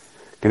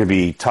 Going to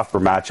be tougher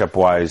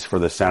matchup-wise for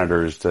the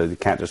Senators. They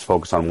can't just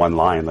focus on one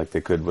line like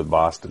they could with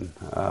Boston.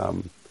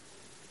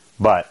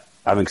 But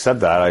having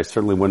said that, I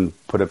certainly wouldn't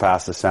put it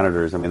past the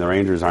Senators. I mean, the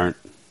Rangers they're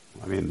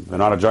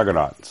not a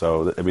juggernaut.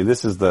 So,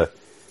 this is the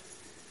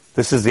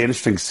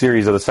interesting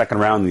series of the second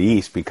round in the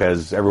East,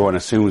 because everyone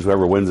assumes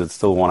whoever wins it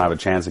still won't have a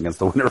chance against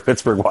the winner of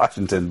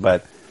Pittsburgh-Washington.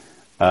 But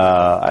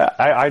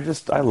I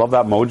love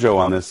that mojo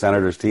on this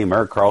Senators team.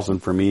 Erik Karlsson,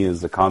 for me,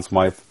 is the Conn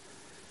Smythe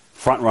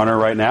front runner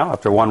right now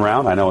after one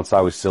round. I know it's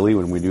always silly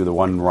when we do the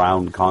one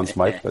round Conn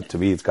Smythe, but to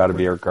me, it's got to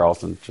be Erik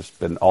Karlsson. Just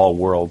been all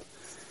world.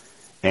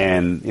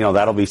 And,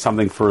 that'll be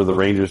something for the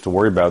Rangers to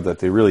worry about that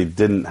they really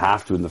didn't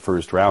have to in the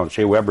first round.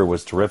 Shea Weber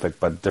was terrific,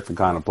 but different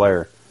kind of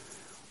player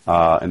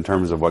in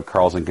terms of what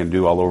Karlsson can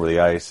do all over the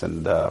ice.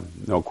 And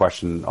no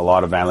question, a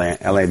lot of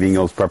Alain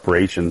Vigneault's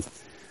preparation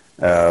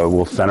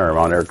will center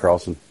around Erik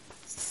Karlsson.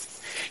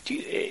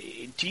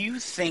 Do you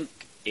think,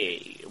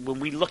 when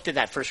we looked at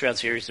that first round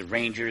series, the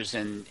Rangers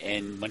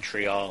and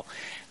Montreal,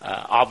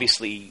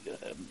 obviously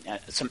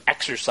some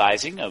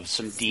exercising of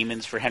some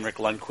demons for Henrik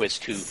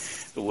Lundqvist,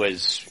 who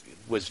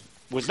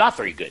was not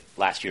very good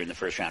last year in the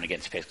first round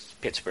against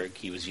Pittsburgh.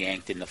 He was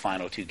yanked in the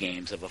final two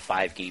games of a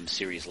 5-game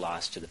series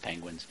loss to the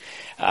Penguins.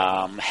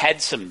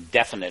 Had some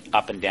definite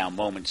up and down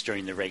moments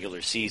during the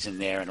regular season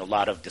there, and a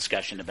lot of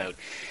discussion about,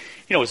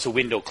 it's the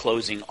window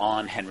closing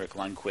on Henrik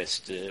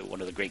Lundqvist, one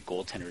of the great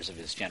goaltenders of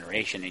his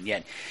generation, and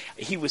yet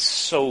he was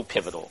so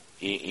pivotal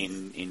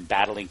in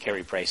battling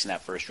Carey Price in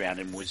that first round,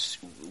 and was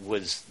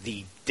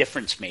the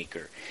difference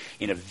maker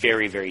in a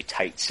very, very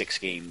tight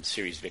 6-game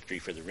series victory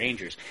for the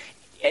Rangers.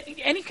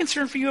 Any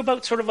concern for you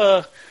about sort of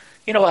a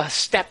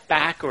step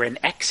back or an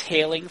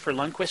exhaling for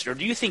Lundqvist, or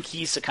do you think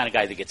he's the kind of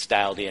guy that gets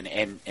dialed in,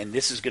 and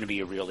this is going to be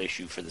a real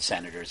issue for the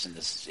Senators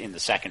in the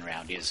second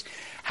round, is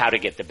how to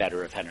get the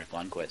better of Henrik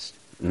Lundqvist?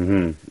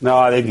 Mm-hmm. No,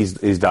 I think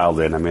he's dialed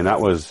in. I mean,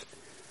 that was,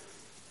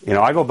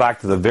 I go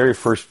back to the very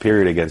first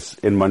period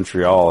in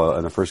Montreal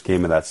in the first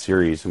game of that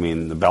series. I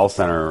mean, the Bell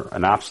Center,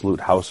 an absolute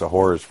house of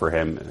horrors for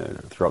him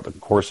throughout the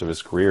course of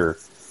his career.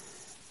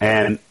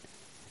 And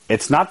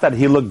it's not that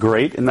he looked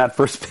great in that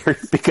first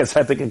period, because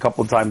I think a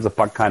couple of times the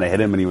puck kind of hit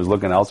him and he was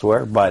looking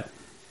elsewhere, but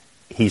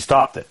he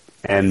stopped it.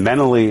 And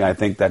mentally, I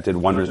think that did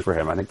wonders for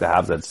him. I think the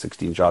Habs had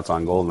 16 shots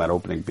on goal in that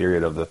opening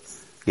period of the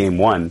game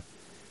one,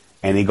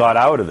 and he got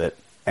out of it.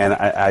 And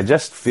I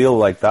just feel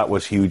like that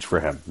was huge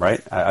for him,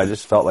 right? I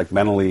just felt like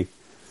mentally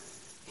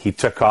he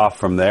took off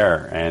from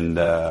there. And,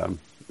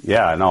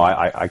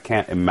 I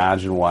can't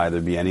imagine why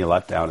there'd be any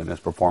letdown in his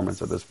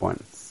performance at this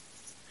point.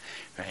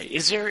 Right.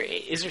 Is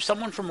there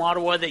someone from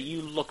Ottawa that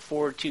you look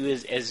forward to,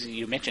 as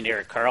you mentioned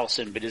Erik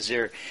Karlsson, but is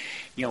there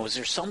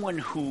someone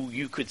who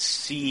you could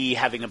see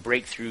having a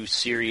breakthrough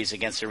series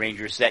against the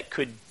Rangers that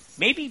could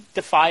maybe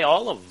defy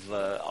all of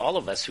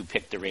us who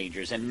picked the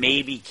Rangers and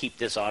maybe keep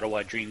this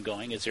Ottawa dream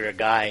going? Is there a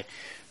guy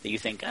that you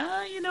think,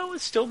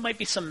 it still might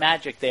be some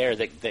magic there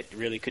that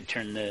really could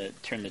turn the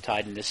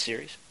tide in this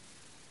series?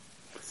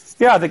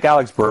 Yeah, I think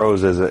Alex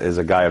Burrows is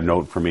a guy of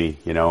note for me.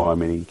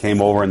 He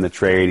came over in the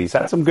trade. He's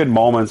had some good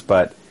moments,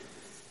 but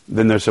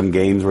then there's some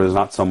games where there's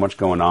not so much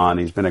going on.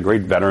 He's been a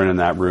great veteran in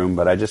that room,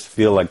 but I just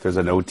feel like there's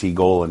an OT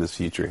goal in his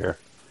future here.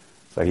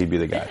 So he'd be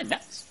the guy. Yeah,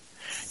 nice.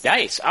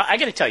 Nice. I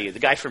got to tell you, the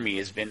guy for me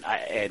has been,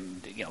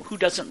 and who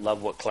doesn't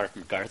love what Clark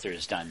MacArthur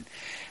has done?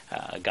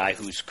 A guy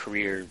whose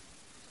career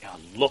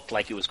looked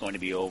like it was going to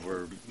be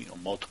over,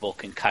 multiple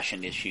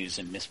concussion issues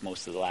and missed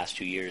most of the last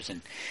 2 years,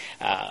 and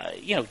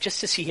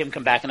just to see him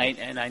come back,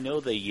 and I know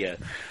the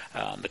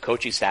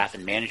coaching staff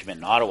and management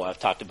in Ottawa have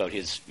talked about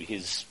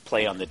his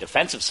play on the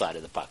defensive side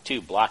of the puck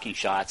too, blocking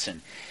shots,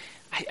 and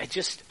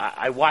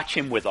I watch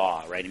him with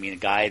awe, right? I mean, a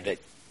guy that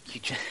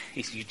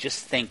you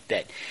just think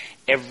that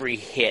every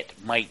hit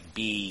might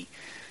be,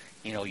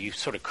 you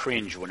sort of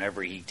cringe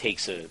whenever he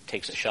takes a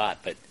shot,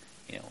 but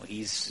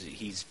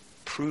he's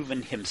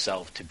proven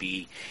himself to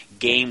be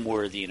game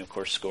worthy, and of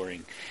course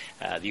scoring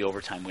the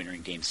overtime winner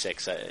in Game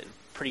 6.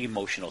 Pretty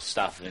emotional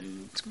stuff,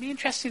 and it's gonna be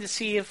interesting to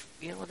see if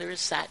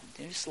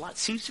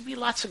seems to be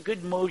lots of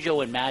good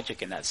mojo and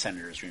magic in that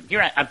Senators room.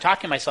 Here I'm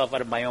talking myself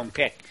out of my own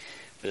pick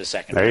for the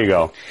second. There you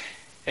go.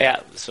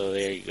 Yeah, so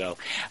there you go.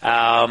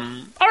 All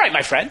right,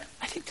 my friend.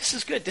 I think this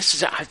is good.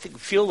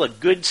 Feel a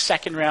good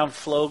second round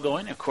flow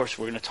going. Of course,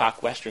 we're going to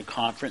talk Western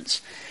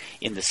Conference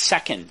in the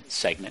second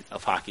segment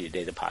of Hockey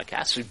Today, the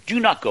podcast. So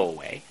do not go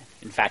away.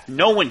 In fact,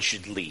 no one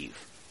should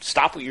leave.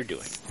 Stop what you're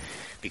doing,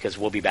 because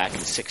we'll be back in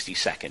 60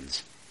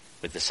 seconds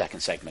with the second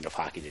segment of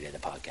Hockey Today, the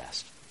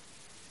podcast.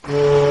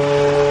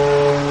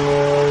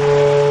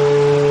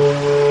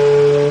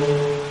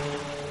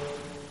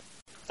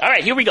 All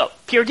right, here we go.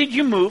 Pierre, did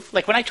you move?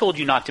 Like when I told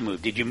you not to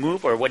move, did you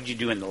move, or what did you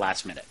do in the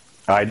last minute?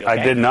 I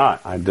did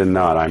not.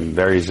 I'm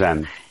very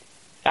zen.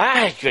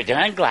 Good.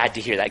 I'm glad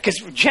to hear that, because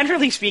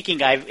generally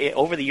speaking,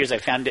 over the years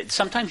I've found that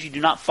sometimes you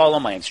do not follow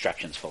my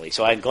instructions fully.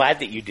 So I'm glad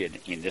that you did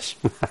in this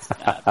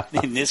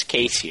in this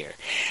case here.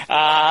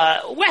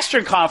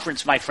 Western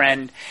Conference, my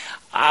friend.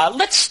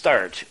 Let's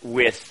start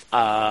with,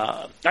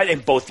 I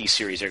think both these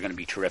series are going to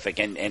be terrific,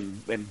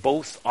 and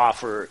both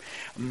offer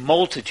a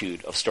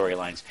multitude of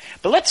storylines.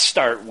 But let's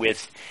start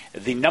with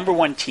the number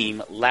one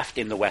team left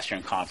in the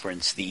Western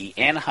Conference, the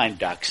Anaheim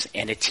Ducks,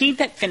 and a team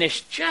that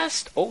finished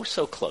just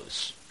so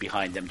close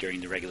behind them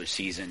during the regular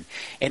season,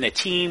 and a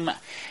team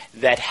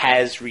that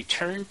has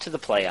returned to the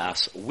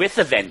playoffs with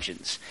a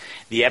vengeance.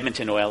 The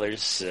Edmonton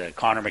Oilers,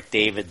 Connor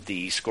McDavid,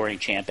 the scoring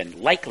champ and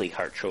likely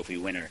Hart Trophy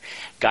winner,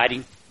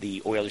 guiding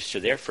the Oilers to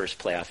their first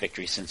playoff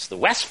victory since the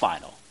West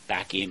Final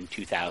back in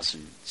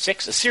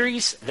 2006, a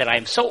series that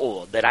I'm so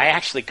old that I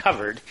actually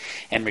covered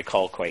and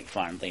recall quite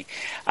fondly.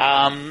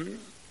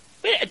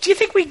 Do you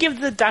think we give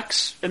the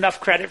Ducks enough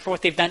credit for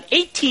what they've done?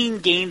 18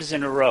 games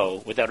in a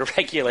row without a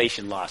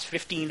regulation loss,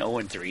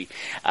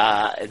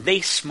 15-0-3.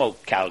 They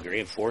smoked Calgary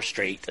in 4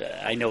 straight.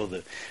 I know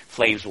the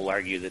Flames will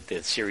argue that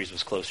the series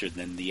was closer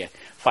than the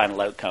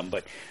final outcome,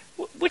 but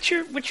what's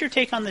your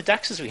take on the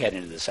Ducks as we head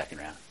into the second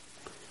round?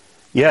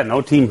 Yeah,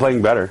 no team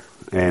playing better,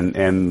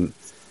 and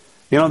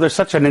there's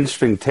such an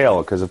interesting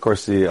tale because, of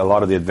course, a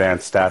lot of the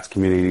advanced stats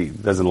community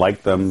doesn't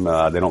like them.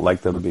 They don't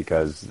like them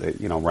because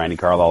Randy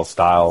Carlisle's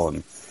style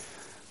and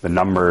the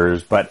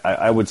numbers, but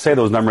I would say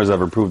those numbers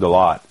have improved a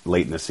lot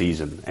late in the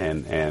season.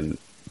 And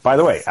by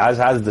the way, as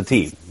has the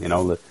team,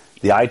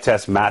 the eye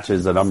test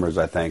matches the numbers,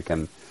 I think.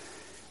 And,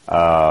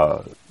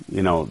 the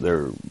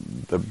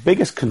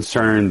biggest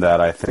concern that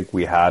I think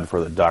we had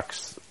for the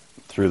Ducks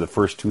through the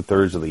first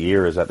 2/3 of the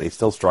year is that they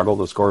still struggle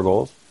to score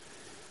goals.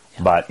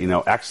 Yeah. But,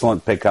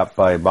 excellent pickup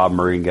by Bob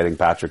Murray in getting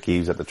Patrick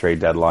Eaves at the trade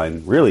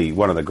deadline. Really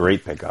one of the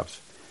great pickups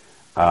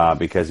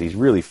because he's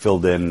really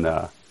filled in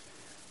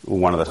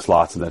one of the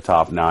slots in the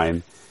top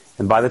 9.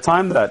 And by the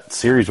time that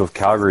series with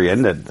Calgary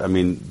ended,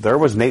 there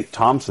was Nate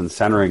Thompson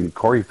centering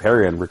Corey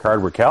Perry and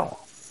Ricard Raquel.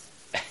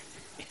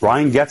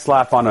 Ryan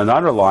Getzlaf on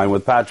another line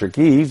with Patrick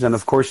Eaves, and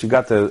of course you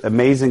got the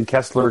amazing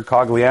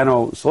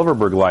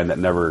Kessler-Cogliano-Silverberg line that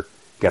never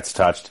gets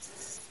touched.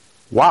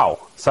 Wow.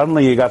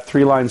 Suddenly you got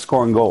 3 lines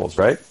scoring goals,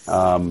 right?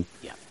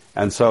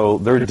 And so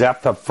their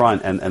depth up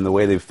front and the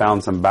way they've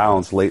found some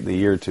balance late in the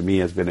year, to me,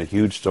 has been a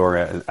huge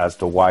story as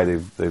to why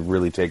they've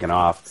really taken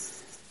off.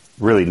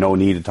 Really no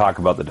need to talk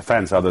about the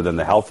defense other than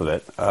the health of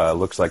it.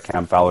 Looks like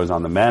Cam Fowler's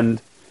on the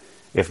mend.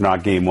 If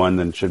not Game 1,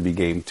 then should be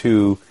Game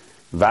 2.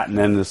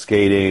 Vatanen is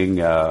skating.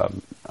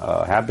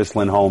 Hampus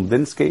Lindholm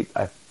didn't skate.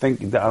 I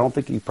don't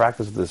think he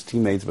practiced with his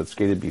teammates, but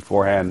skated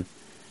beforehand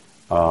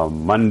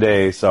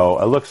Monday. So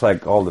it looks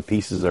like all the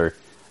pieces are.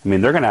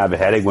 They're going to have a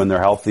headache when they're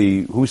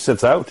healthy. Who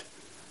sits out?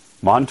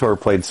 Montour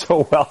played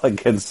so well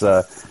against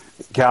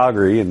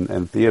Calgary,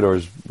 and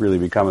Theodore's really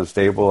become a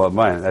staple.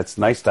 That's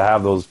nice to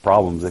have those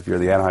problems if you're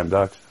the Anaheim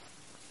Ducks.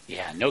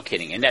 Yeah, no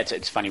kidding. And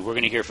it's funny. We're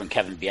going to hear from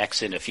Kevin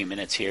Bieksa in a few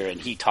minutes here,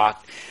 and he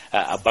talked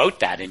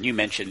about that. And you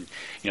mentioned,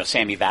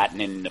 Sammy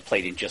Vatanen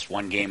played in just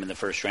 1 game in the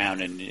first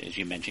round, and as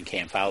you mentioned,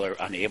 Cam Fowler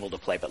unable to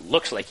play, but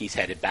looks like he's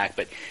headed back.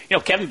 But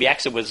Kevin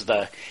Bieksa was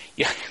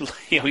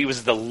he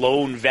was the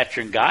lone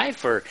veteran guy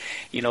for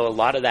a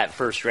lot of that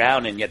first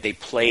round, and yet they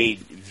played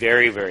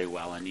very, very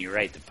well. And you're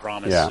right, the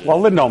promise. Yeah, well,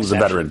 Lindholm's a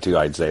veteran too,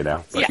 I'd say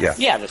now. But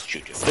yeah, that's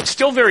true too. But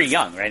still very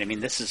young, right?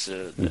 This is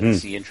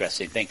the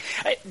interesting thing.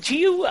 Do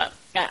you?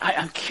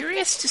 I'm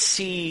curious to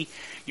see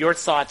your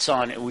thoughts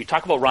on. We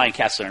talk about Ryan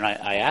Kessler, and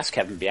I asked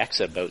Kevin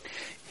Bieksa about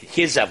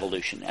his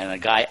evolution, and a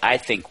guy I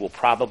think will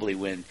probably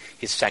win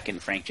his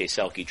second Frank J.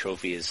 Selke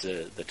trophy as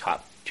the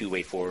top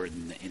two-way forward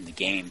in the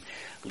game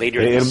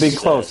later. It'll be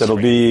close. It'll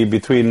be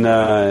between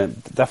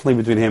definitely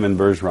between him and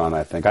Bergeron,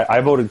 I think.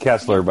 I voted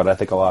Kessler, but I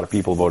think a lot of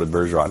people voted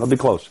Bergeron. It'll be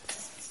close.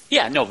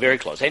 Yeah, no, very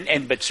close,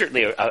 but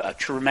certainly a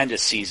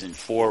tremendous season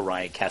for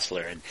Ryan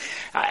Kessler. And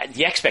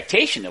the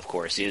expectation, of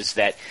course, is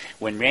that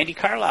when Randy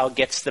Carlyle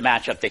gets the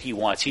matchup that he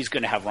wants, he's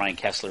going to have Ryan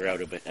Kessler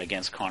out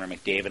against Connor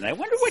McDavid. And I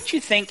wonder what you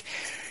think.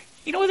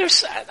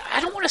 There's, I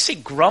don't want to say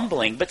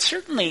grumbling, but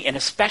certainly, and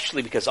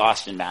especially because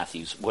Austin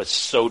Matthews was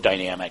so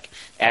dynamic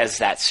as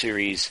that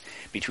series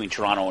between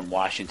Toronto and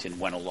Washington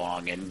went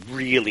along and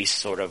really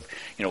sort of,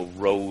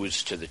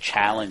 rose to the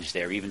challenge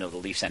there, even though the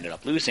Leafs ended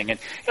up losing. And,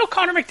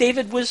 Connor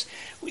McDavid was,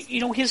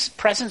 his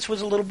presence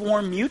was a little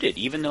more muted,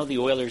 even though the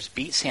Oilers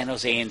beat San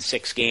Jose in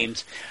 6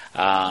 games.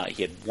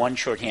 He had 1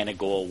 shorthanded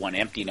goal, 1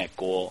 empty net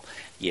goal.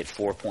 He had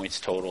 4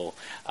 points total.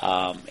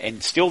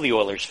 And still the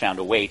Oilers found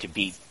a way to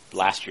beat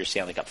last year's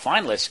Stanley Cup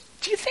finalists.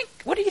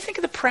 What do you think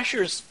of the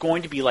pressure is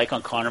going to be like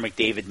on Connor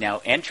McDavid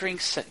now entering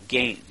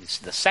games,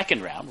 the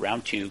second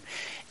round 2,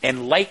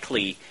 and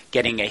likely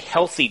getting a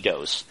healthy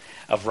dose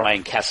of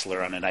Ryan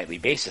Kessler on a nightly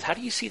basis? How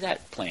do you see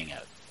that playing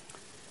out?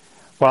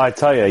 Well, I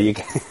tell you,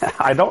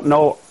 I don't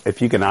know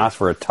if you can ask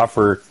for a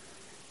tougher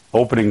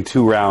opening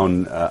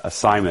 2-round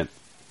assignment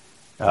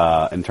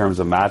in terms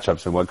of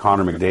matchups and what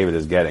Connor McDavid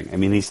is getting. I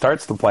mean, he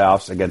starts the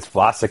playoffs against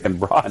Vlasic and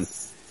Braun.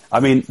 I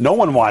mean, no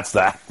one wants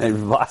that. And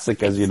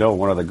Vlasic, as you know,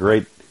 one of the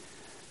great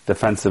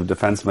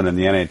defensemen in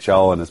the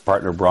NHL, and his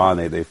partner Braun,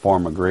 they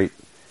form a great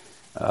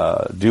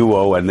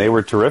duo, and they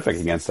were terrific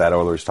against that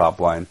Oilers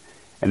top line.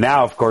 And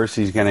now, of course,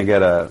 he's going to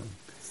get a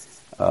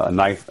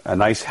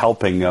nice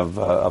helping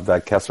of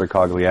that Kessler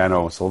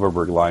Cogliano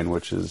Silverberg line,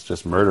 which is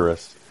just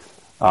murderous.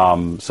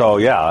 Do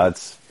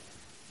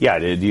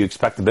you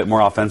expect a bit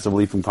more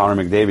offensively from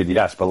Connor McDavid?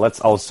 Yes, but let's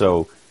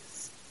also,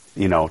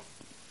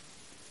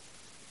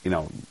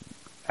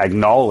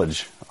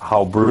 acknowledge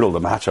how brutal the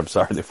matchups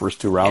are in the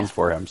first 2 rounds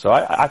for him. So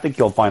I think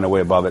he'll find a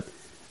way above it.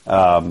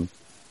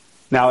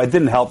 Now, it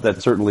didn't help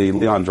that certainly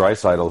Leon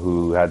Draisaitl,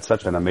 who had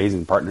such an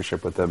amazing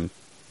partnership with him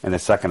in the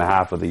second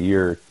half of the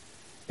year,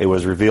 it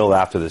was revealed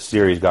after the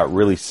series, got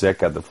really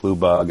sick at the flu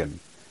bug, and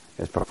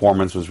his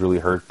performance was really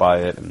hurt by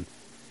it. And,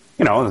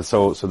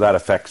 so that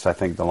affects, I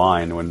think, the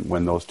line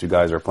when those 2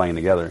 guys are playing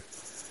together.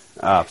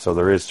 So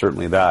there is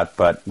certainly that.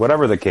 But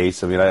whatever the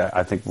case, I mean,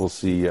 I think we'll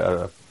see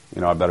a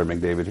better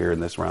McDavid here in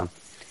this round.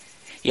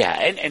 Yeah,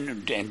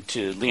 and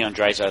to Leon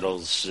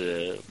Draisaitl's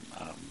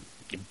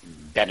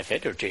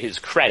benefit, or to his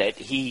credit,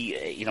 he,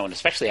 and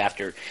especially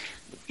after,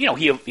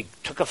 he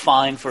took a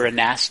fine for a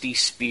nasty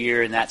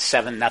spear in that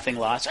 7-0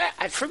 loss.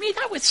 For me,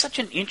 that was such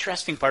an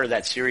interesting part of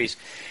that series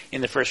in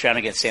the first round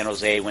against San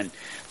Jose, when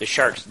the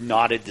Sharks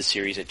knotted the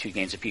series at 2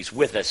 games apiece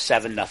with a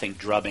 7-0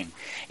 drubbing.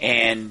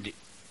 And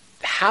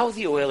how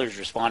the Oilers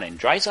responded. And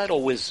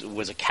Draisaitl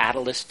was a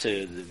catalyst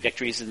to the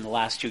victories in the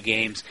last 2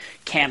 games.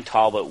 Cam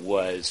Talbot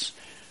was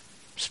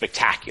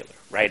spectacular,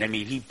 right? I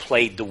mean, he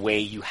played the way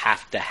you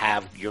have to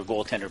have your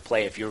goaltender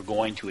play if you're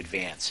going to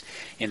advance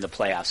in the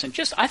playoffs. And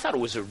I thought it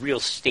was a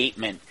real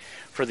statement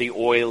for the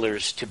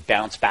Oilers to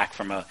bounce back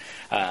from an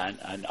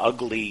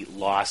ugly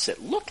loss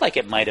that looked like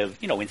it might have,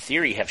 in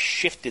theory, have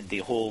shifted the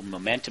whole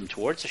momentum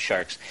towards the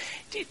Sharks.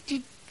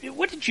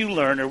 What did you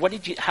learn, or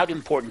how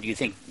important do you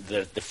think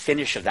the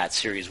finish of that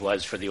series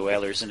was for the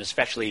Oilers, and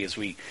especially as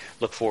we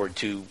look forward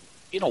to,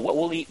 what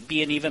will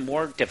be an even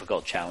more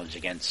difficult challenge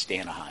against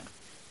Anaheim?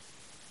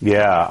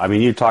 Yeah, I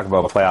mean, you talk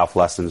about playoff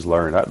lessons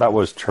learned. That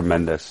was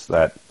tremendous.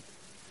 That,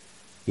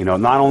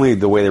 not only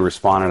the way they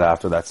responded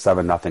after that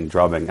 7-0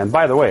 drubbing, and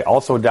by the way,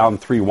 also down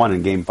 3-1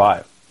 in Game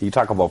 5. You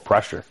talk about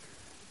pressure.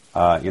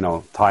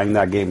 Tying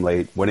that game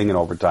late, winning in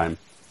overtime,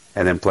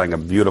 and then playing a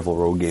beautiful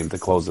road game to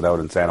close it out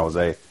in San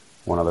Jose,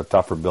 one of the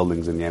tougher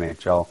buildings in the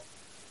NHL.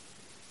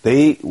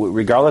 They,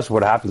 regardless of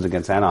what happens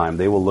against Anaheim,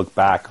 they will look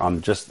back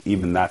on just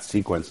even that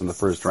sequence in the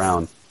first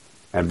round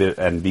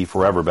and be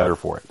forever better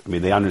for it. I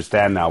mean, they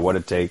understand now what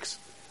it takes.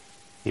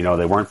 They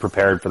weren't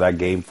prepared for that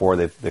Game 4.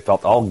 They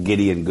felt all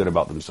giddy and good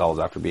about themselves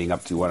after being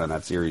up 2-1 in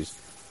that series,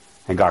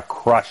 and got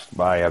crushed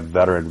by a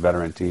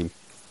veteran team.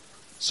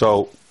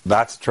 So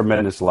that's a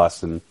tremendous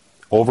lesson,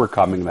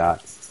 overcoming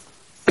that.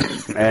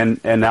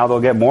 and now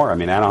they'll get more. I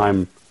mean,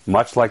 Anaheim,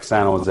 much like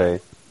San Jose,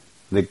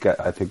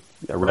 I think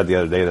I read the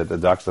other day that the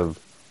Ducks have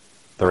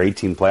their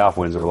 18 playoff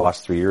wins over the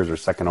last 3 years are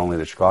second only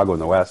to Chicago in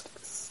the West.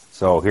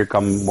 So here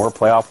come more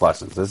playoff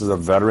lessons. This is a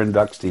veteran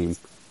Ducks team,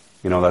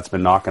 that's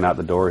been knocking at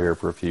the door here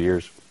for a few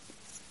years.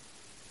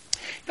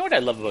 You know what I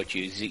love about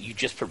you is that you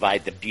just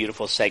provide the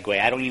beautiful segue.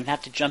 I don't even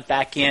have to jump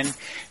back in.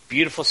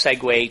 Beautiful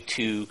segue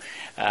to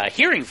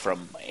hearing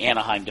from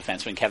Anaheim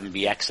defenseman Kevin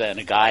Bieksa, and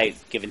a guy,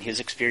 given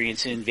his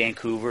experience in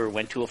Vancouver,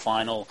 went to a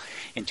final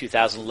in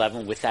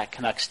 2011 with that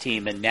Canucks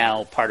team, and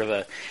now part of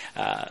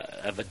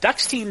a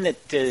Ducks team that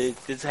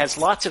has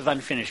lots of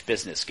unfinished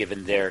business,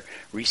 given their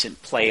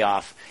recent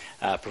playoff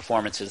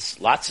performances.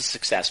 Lots of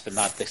success, but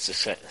not the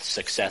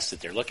success that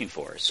they're looking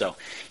for. So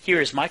here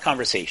is my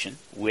conversation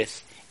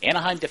with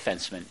Anaheim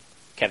defenseman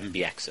Kevin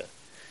Bieksa.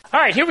 All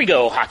right, here we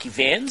go, hockey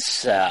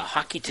fans.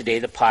 Hockey Today,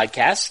 the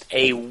podcast.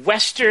 A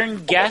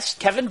Western guest,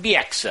 Kevin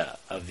Bieksa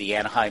of the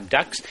Anaheim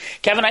Ducks.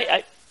 Kevin,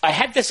 I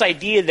had this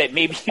idea that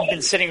maybe you've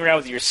been sitting around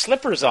with your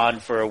slippers on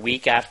for a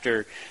week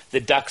after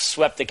the Ducks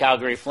swept the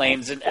Calgary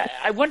Flames, and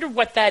I wonder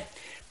what that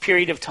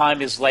period of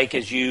time is like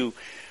as you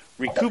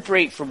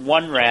recuperate from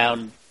one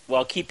round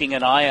while keeping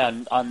an eye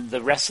on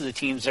the rest of the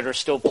teams that are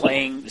still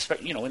playing,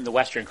 in the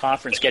Western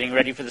Conference, getting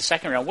ready for the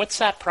second round. What's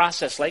that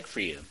process like for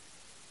you?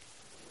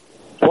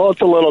 Well,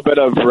 it's a little bit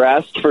of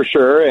rest for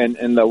sure,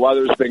 and the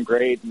weather's been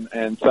great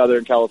in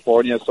Southern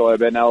California, so I've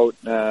been out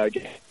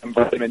getting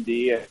vitamin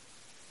D and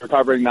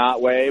recovering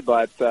that way.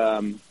 But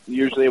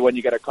usually when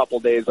you get a couple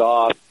days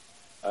off,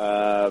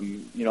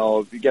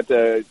 you get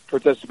to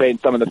participate in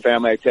some of the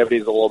family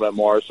activities a little bit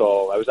more.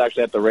 So I was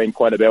actually at the rink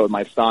quite a bit with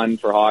my son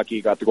for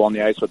hockey, got to go on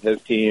the ice with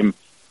his team,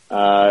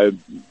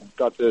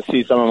 got to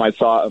see some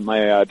of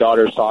my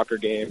daughter's soccer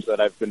games that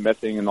I've been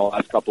missing in the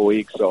last couple of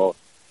weeks. So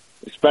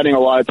spending a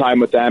lot of time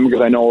with them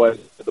because I know as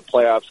the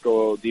playoffs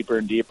go deeper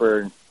and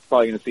deeper, I'm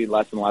probably going to see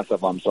less and less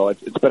of them. So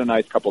it's been a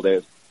nice couple of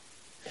days.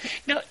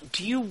 Now,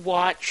 do you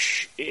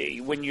watch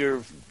when you're,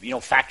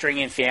 factoring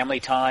in family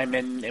time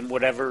and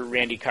whatever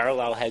Randy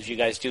Carlisle has you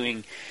guys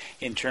doing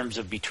in terms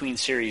of between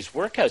series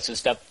workouts and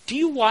stuff? Do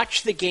you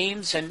watch the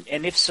games? And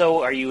if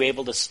so, are you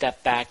able to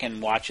step back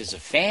and watch as a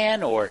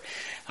fan, or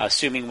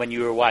assuming when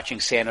you were watching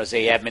San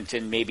Jose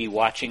Edmonton, maybe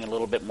watching a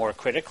little bit more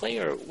critically,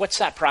 or what's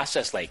that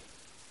process like?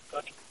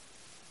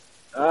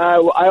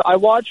 I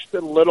watched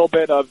a little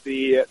bit of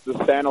the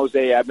San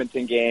Jose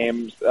Edmonton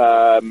games,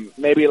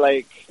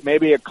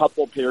 maybe a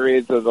couple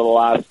periods of the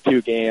last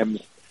two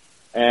games,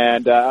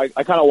 and I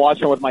kind of watched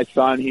them with my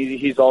son.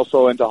 He's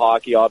also into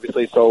hockey,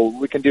 obviously, so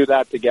we can do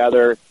that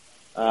together.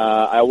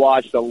 I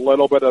watched a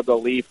little bit of the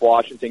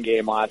Leaf-Washington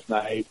game last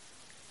night,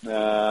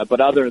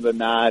 but other than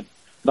that,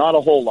 not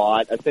a whole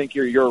lot. I think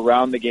you're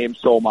around the game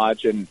so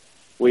much, and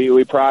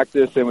we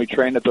practice and we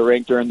train at the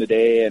rink during the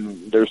day,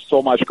 and there's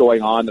so much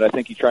going on that I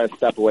think you try to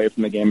step away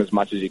from the game as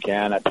much as you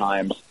can at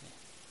times.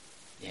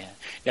 Yeah.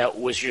 Now,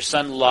 was your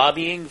son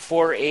lobbying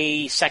for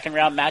a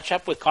second-round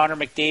matchup with Connor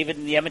McDavid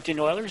and the Edmonton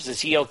Oilers? Is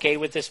he okay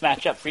with this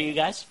matchup for you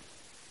guys?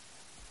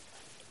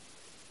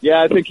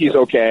 Yeah, I think he's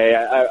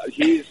okay.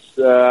 He's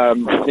still a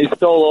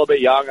little bit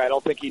young. I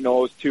don't think he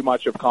knows too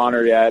much of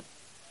Connor yet.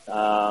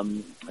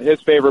 His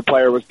favorite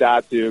player was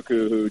Datsuk,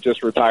 who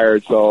just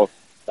retired, so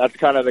that's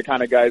kind of the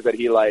kind of guys that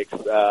he likes.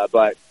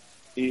 But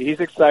he's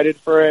excited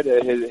for it.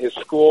 His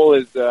school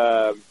is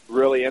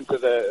really into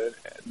the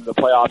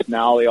playoffs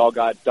now. They all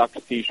got Ducks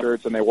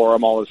T-shirts, and they wore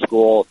them all to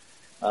school.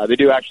 They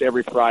do actually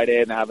every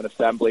Friday, and they have an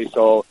assembly.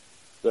 So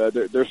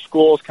their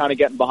school is kind of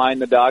getting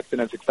behind the Ducks,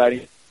 and it's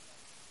exciting.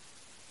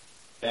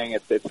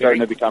 It's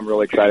starting to become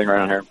really exciting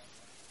around here.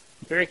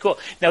 Very cool.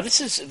 Now,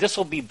 this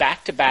will be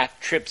back-to-back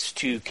trips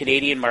to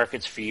Canadian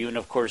markets for you, and,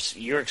 of course,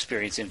 your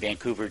experience in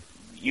Vancouver.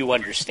 You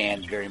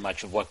understand very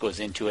much of what goes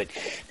into it.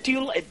 Do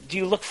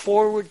you look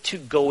forward to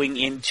going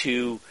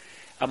into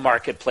a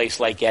marketplace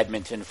like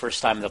Edmonton,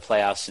 first time in the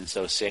playoffs since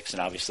 2006,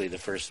 and obviously the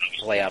first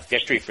playoff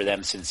victory for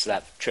them since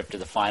that trip to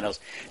the finals?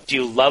 Do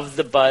you love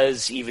the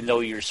buzz, even though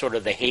you're sort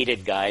of the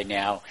hated guy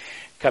now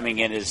coming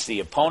in as the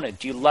opponent?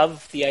 Do you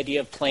love the idea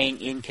of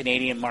playing in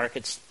Canadian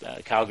markets,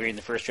 Calgary in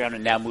the first round,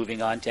 and now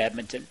moving on to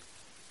Edmonton?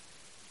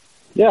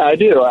 Yeah, I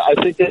do. I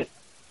think that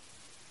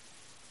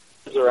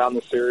around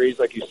the series,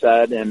 like you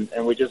said,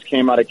 and we just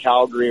came out of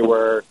Calgary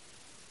where it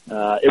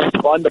was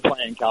fun to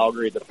play in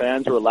Calgary. The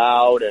fans were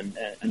loud, and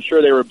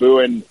sure they were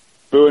booing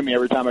me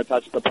every time I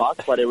touched the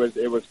puck, but it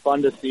was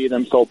fun to see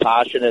them so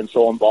passionate and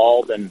so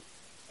involved, and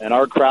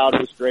our crowd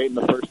was great in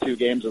the first two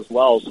games as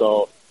well.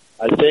 So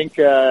I think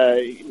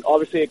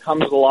obviously it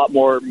comes with a lot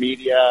more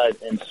media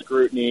and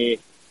scrutiny,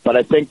 but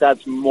I think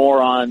that's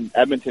more on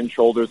Edmonton's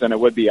shoulders than it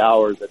would be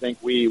ours. I think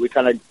we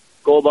kind of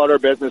go about our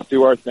business,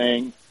 do our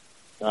thing.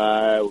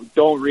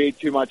 Don't read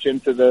too much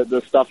into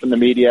the stuff in the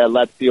media.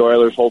 Let the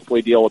Oilers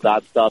hopefully deal with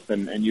that stuff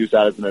and use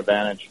that as an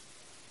advantage.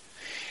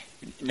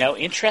 Now,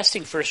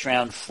 interesting first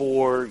round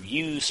for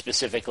you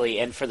specifically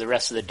and for the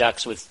rest of the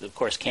Ducks with, of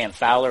course, Cam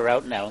Fowler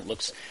out now. It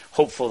looks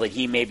hopeful that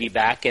he may be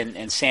back,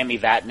 and Sammy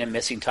Vatanen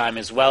missing time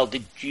as well.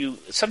 Did you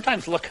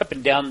sometimes look up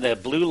and down the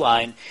blue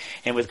line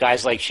and with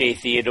guys like Shea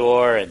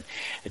Theodore and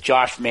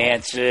Josh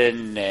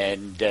Manson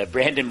and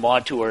Brandon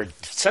Montour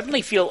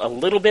suddenly feel a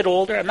little bit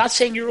older? I'm not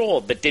saying you're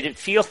old, but did it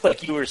feel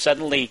like you were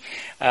suddenly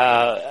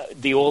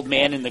the old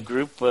man in the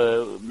group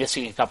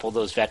missing a couple of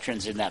those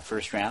veterans in that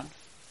first round?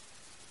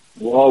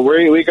 Well,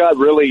 we got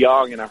really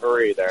young in a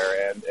hurry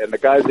there, and the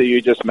guys that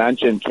you just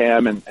mentioned,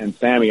 Cam and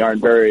Sammy,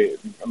 aren't very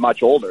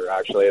much older,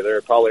 actually.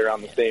 They're probably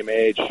around the same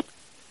age,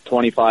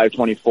 25,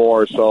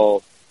 24.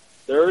 So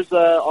there's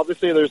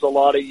obviously there's a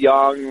lot of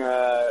young,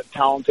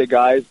 talented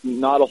guys,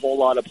 not a whole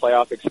lot of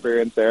playoff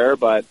experience there,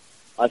 but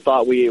I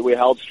thought we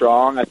held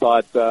strong. I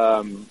thought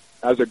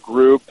as a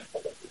group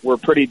we're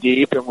pretty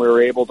deep, and we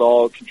were able to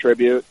all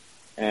contribute.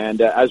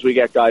 And as we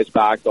get guys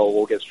back, though,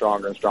 we'll get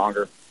stronger and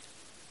stronger.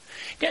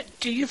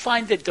 Do you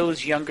find that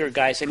those younger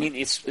guys, I mean,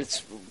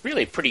 it's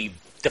really a pretty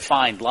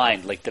defined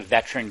line, like the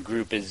veteran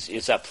group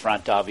is up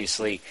front,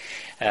 obviously,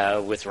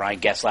 with Ryan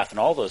Getzlaf and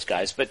all those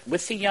guys, but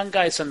with the young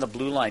guys on the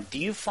blue line, do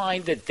you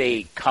find that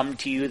they come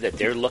to you, that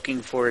they're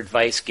looking for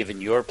advice given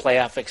your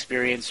playoff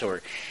experience,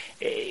 or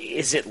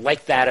is it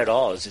like that at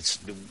all?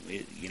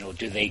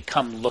 Do they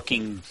come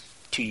looking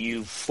to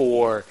you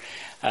for,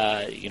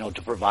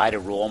 to provide a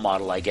role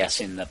model, I guess,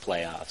 in the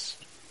playoffs?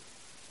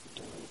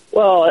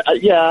 Well,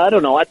 yeah, I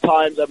don't know. At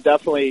times I'm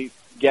definitely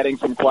getting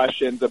some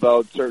questions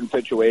about certain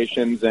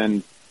situations,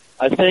 and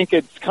I think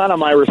it's kind of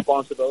my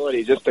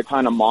responsibility just to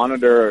kind of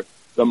monitor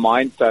the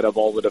mindset of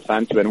all the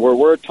defensemen.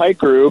 We're a tight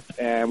group,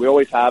 and we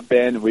always have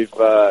been. We've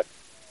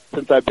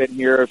since I've been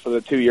here for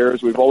the 2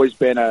 years, we've always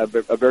been a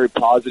very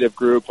positive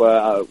group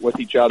with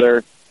each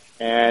other,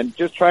 and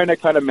just trying to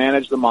kind of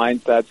manage the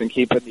mindsets and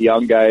keeping the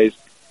young guys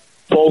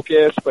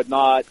focused, but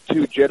not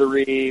too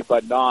jittery,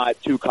 but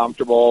not too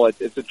comfortable.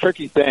 It's a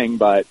tricky thing,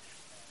 but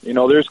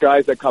there's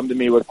guys that come to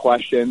me with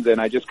questions, and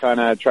I just kind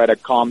of try to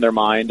calm their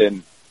mind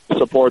and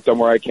support them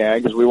where I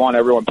can, because we want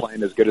everyone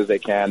playing as good as they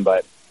can.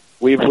 But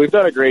we've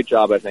done a great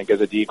job, I think,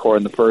 as a D-corps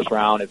in the first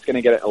round. It's going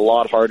to get a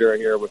lot harder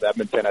here with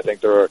Edmonton. I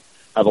think they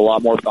have a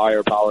lot more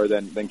firepower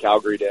than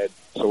Calgary did,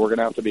 so we're going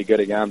to have to be good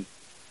again.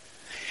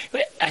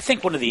 I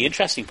think one of the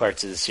interesting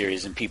parts of the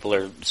series, and people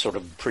are sort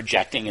of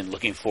projecting and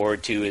looking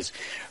forward to, is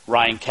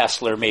Ryan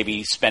Kesler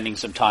maybe spending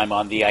some time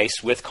on the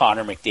ice with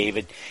Connor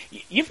McDavid.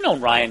 You've known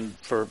Ryan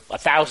for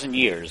 1,000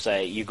 years.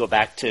 You go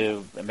back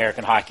to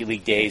American Hockey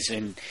League days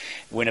in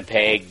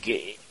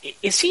Winnipeg.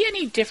 Is he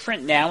any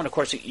different now? And, of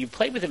course, you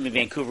played with him in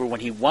Vancouver when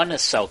he won a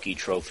Selke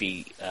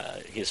Trophy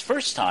his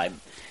first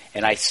time.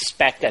 And I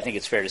think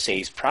it's fair to say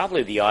he's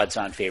probably the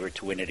odds-on favorite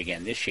to win it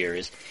again this year.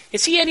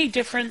 Is he any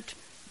different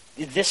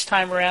this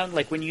time around?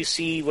 Like when you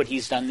see what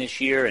he's done this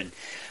year and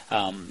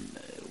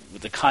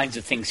the kinds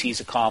of things he's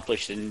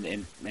accomplished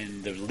and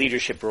the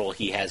leadership role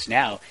he has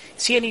now,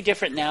 is he any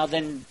different now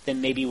than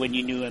maybe when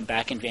you knew him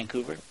back in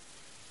Vancouver?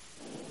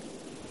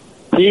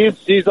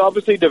 He's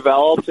obviously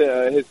developed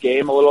his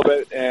game a little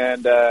bit,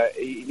 and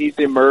he's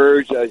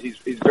emerged.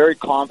 He's very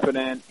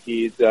confident.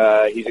 He's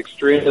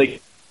extremely.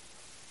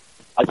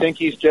 I think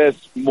he's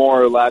just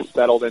more or less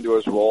settled into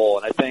his role,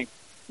 and I think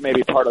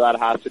maybe part of that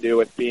has to do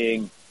with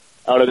being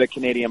out of the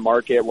Canadian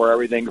market where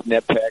everything's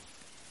nitpicked.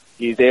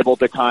 He's able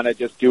to kind of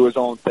just do his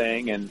own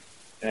thing,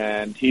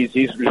 and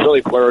he's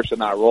really flourished in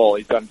that role.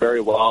 He's done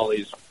very well.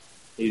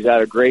 He's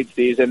had a great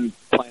season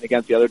playing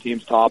against the other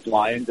team's top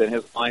lines, and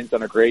his line's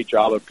done a great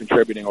job of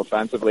contributing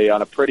offensively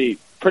on a pretty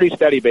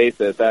steady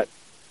basis. That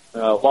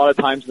a lot of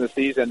times in the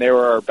season they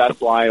were our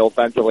best line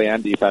offensively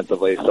and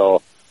defensively.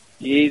 So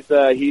he's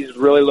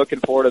really looking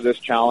forward to this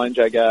challenge,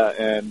 I guess,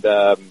 and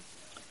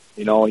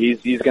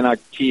he's going to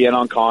key in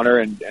on Connor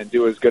and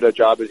do as good a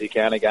job as he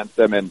can against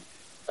him, and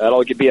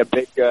that'll be a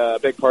big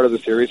part of the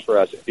series for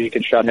us. If he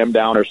can shut him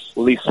down or at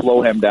least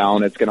slow him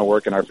down, it's going to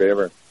work in our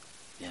favor.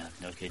 Yeah,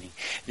 no kidding.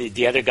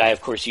 The other guy,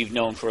 of course, you've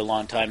known for a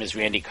long time is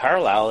Randy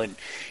Carlyle, and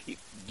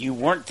you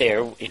weren't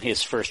there in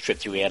his first trip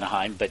through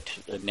Anaheim, but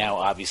now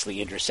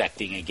obviously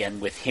intersecting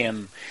again with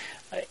him.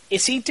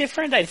 Is he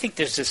different? I think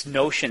there's this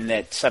notion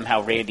that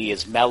somehow Randy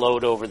has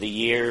mellowed over the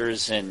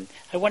years, and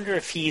I wonder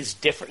if he's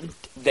different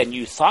than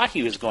you thought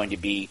he was going to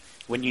be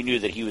when you knew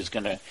that he was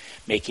going to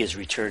make his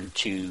return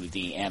to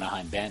the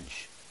Anaheim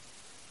bench.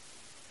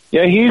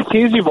 Yeah, he's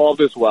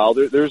evolved as well.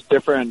 There's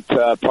different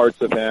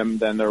parts of him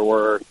than there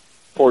were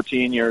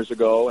 14 years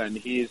ago, and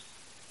he's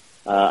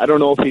I don't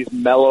know if he's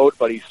mellowed,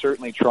 but he's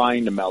certainly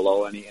trying to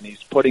mellow, and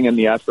he's putting in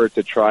the effort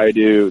to try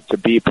to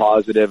be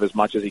positive as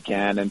much as he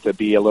can and to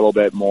be a little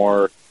bit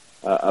more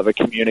of a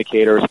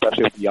communicator,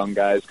 especially with the young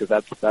guys, because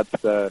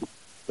that's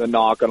the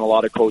knock on a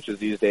lot of coaches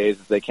these days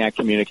is they can't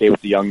communicate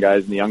with the young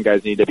guys, and the young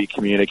guys need to be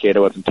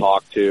communicated with and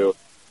talked to.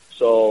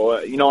 So,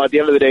 at the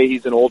end of the day,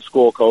 he's an old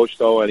school coach,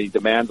 though, and he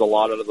demands a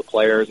lot out of the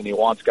players, and he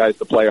wants guys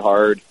to play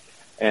hard.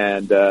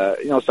 And,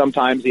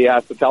 sometimes he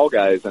has to tell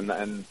guys,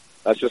 and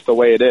that's just the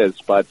way it is.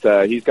 But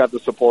he's got the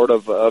support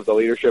of the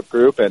leadership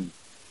group, and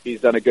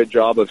he's done a good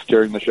job of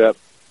steering the ship.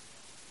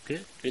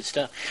 Good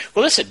stuff.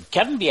 Well, listen,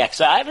 Kevin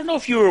Bieksa, I don't know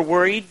if you were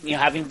worried,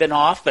 having been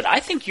off, but I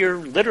think you're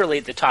literally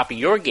at the top of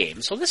your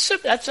game. So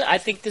I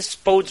think this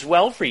bodes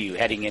well for you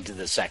heading into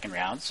the second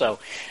round. So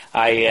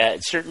I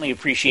certainly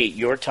appreciate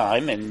your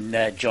time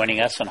and joining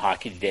us on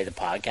Hockey Today, the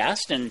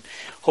podcast, and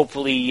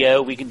hopefully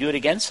we can do it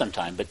again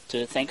sometime. But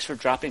thanks for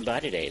dropping by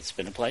today. It's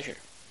been a pleasure.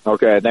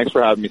 Okay, thanks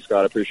for having me,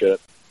 Scott. I appreciate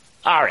it.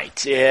 All right.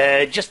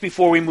 Just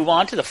before we move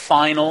on to the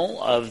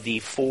final of the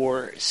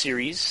 4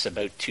 series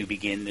about to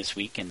begin this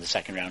week in the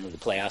second round of the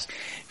playoffs,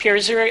 Pierre,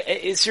 is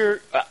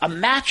there a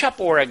matchup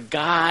or a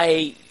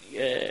guy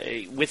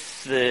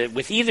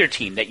with either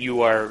team that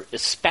you are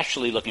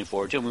especially looking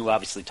forward to? And we've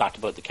obviously talked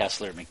about the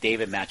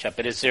Kesler-McDavid matchup,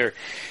 but is there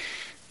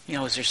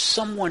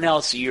someone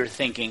else that you're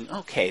thinking,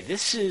 okay,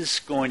 this is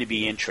going to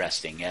be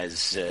interesting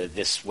as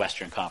this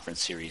Western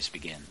Conference series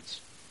begins?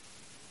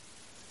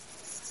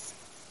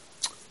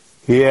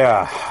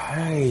 Yeah.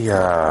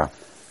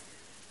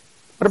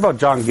 What about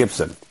John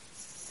Gibson?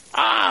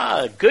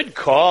 Good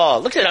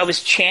call. Look at it. I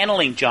was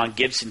channeling John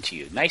Gibson to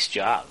you. Nice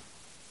job.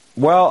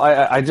 Well,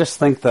 I just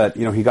think that,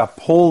 he got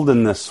pulled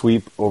in the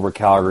sweep over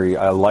Calgary.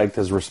 I liked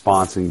his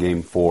response in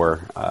Game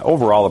 4.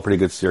 Overall, a pretty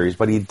good series,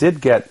 but he did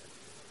get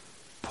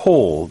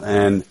pulled.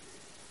 And,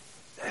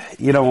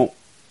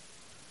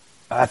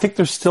 I think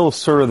there's still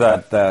sort of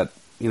that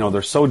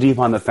they're so deep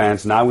on the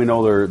fence. Now we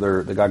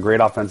know they got great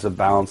offensive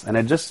balance, and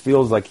it just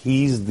feels like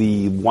he's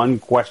the one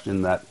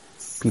question that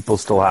people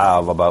still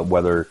have about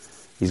whether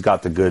he's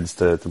got the goods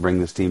to bring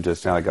this team to a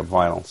Stanley Cup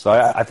final. So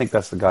I think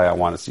that's the guy I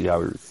want to see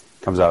how he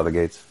comes out of the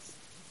gates.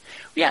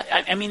 Yeah,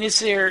 I mean, is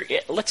there?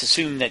 Let's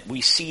assume that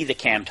we see the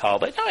Cam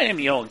Talbot. No, I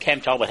mean,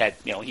 Cam Talbot had,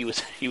 he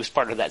was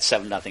part of that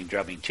 7-0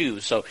 drubbing too.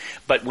 So,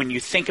 but when you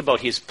think about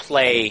his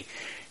play,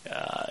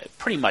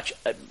 pretty much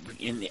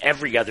in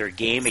every other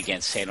game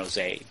against San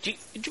Jose,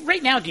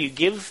 right now, do you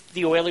give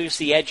the Oilers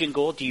the edge in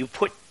goal? Do you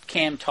put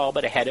Cam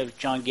Talbot ahead of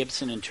John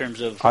Gibson in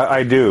terms of?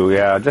 I do,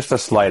 yeah, just a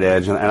slight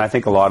edge, and I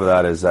think a lot of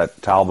that is that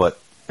Talbot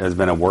has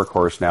been a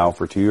workhorse now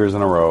for 2 years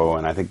in a row,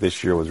 and I think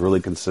this year was really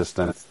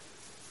consistent.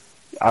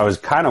 I was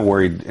kind of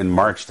worried in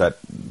March that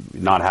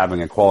not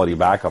having a quality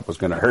backup was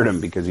going to hurt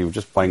him because he was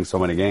just playing so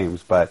many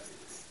games, but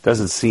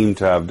doesn't seem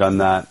to have done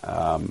that.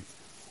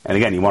 And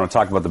again, you want to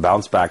talk about the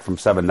bounce back from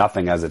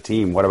 7-0 as a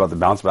team. What about the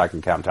bounce back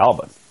in Cam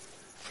Talbot?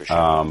 For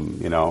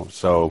sure.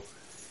 So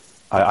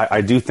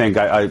I do think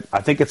I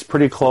think it's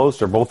pretty close.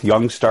 They're both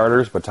young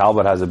starters, but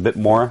Talbot has a bit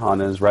more on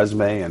his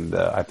resume, and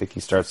I think he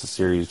starts the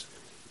series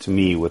to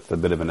me with a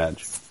bit of an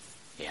edge.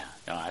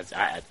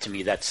 To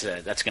me, that's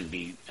going to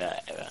be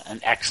an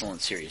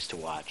excellent series to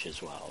watch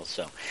as well.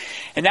 So,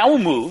 and now we'll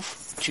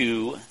move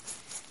to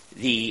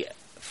the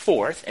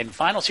fourth and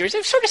final series.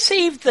 I've sort of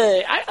saved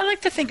I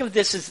like to think of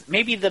this as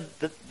maybe the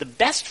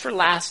best for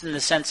last in the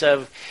sense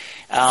of,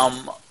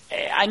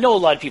 I know a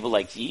lot of people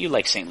like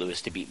St.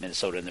 Louis to beat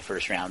Minnesota in the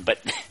first round, but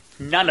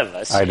none of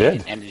us. I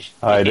did.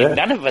 I did.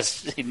 None of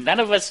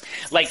us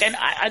like. And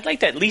I'd like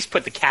to at least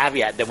put the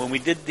caveat that when we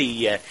did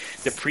the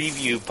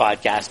preview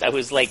podcast, I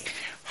was like.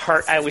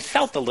 I always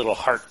felt a little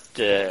heart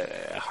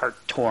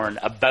torn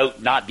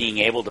about not being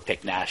able to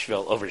pick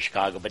Nashville over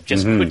Chicago, but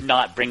just could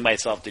not bring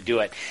myself to do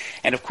it.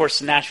 And of course,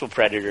 the Nashville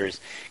Predators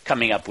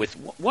coming up with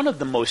one of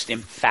the most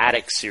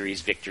emphatic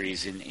series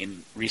victories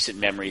in recent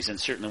memories,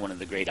 and certainly one of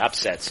the great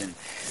upsets in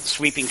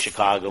sweeping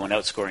Chicago and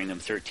outscoring them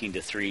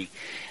 13-3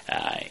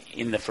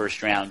 in the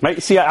first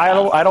round. See,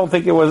 I don't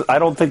think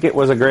it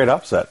was a great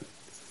upset.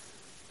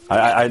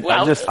 I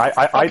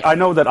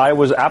know that I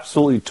was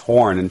absolutely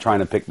torn in trying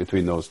to pick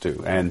between those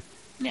two. And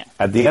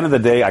at the end of the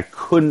day, I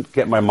couldn't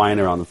get my mind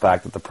around the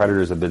fact that the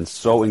Predators have been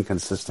so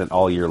inconsistent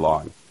all year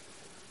long.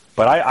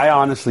 But I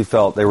honestly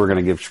felt they were going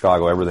to give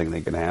Chicago everything they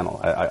could handle.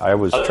 I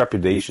was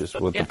trepidatious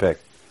with the pick.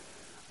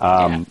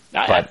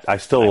 But I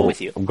still,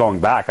 going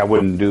back, I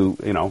wouldn't do,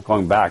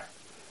 going back,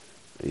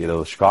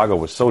 Chicago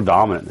was so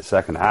dominant in the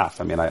second half.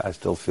 I mean, I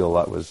still feel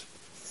that was,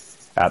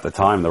 at the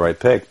time, the right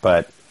pick.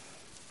 But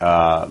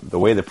the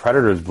way the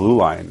Predators' blue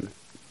line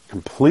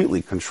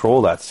completely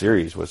controlled that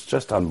series was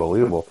just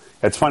unbelievable.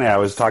 It's funny, I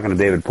was talking to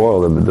David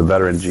Poyle, the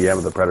veteran GM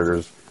of the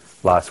Predators,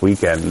 last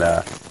weekend,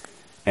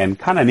 and I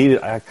kind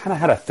of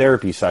had a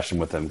therapy session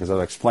with him because I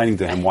was explaining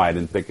to him why I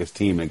didn't pick his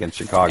team against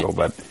Chicago.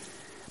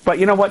 But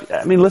you know what?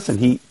 I mean, listen,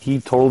 he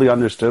totally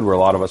understood where a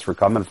lot of us were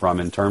coming from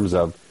in terms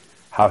of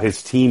how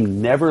his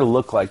team never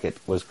looked like it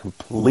was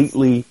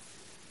completely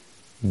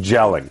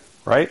gelling,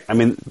 right? I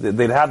mean,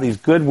 they'd have these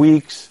good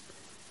weeks,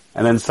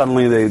 and then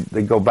suddenly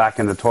they go back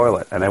in the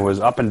toilet. And it was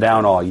up and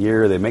down all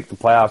year. They make the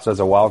playoffs as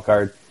a wild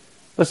card.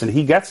 Listen,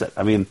 he gets it.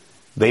 I mean,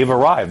 they've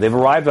arrived. They've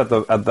arrived at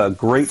the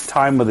great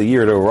time of the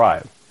year to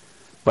arrive.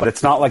 But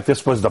it's not like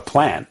this was the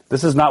plan.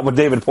 This is not what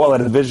David Poyle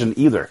had envisioned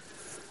either.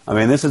 I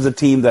mean, this is a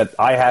team that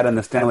I had in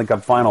the Stanley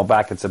Cup final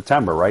back in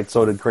September, right?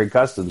 So did Craig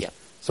Custance. Yep.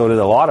 So did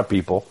a lot of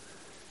people.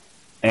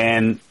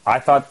 And I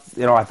thought,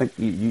 I think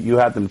you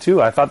had them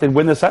too. I thought they'd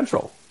win the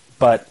Central.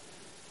 But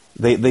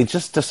they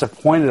just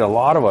disappointed a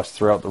lot of us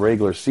throughout the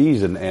regular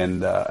season,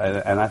 and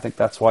I think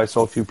that's why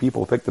so few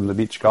people picked them to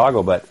beat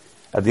Chicago. But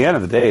at the end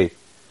of the day,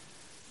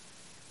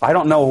 I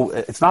don't know.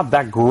 It's not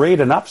that great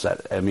an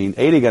upset. I mean,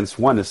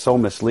 8-1 is so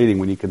misleading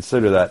when you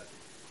consider that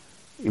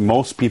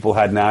most people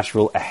had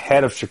Nashville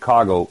ahead of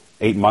Chicago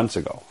 8 months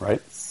ago, right?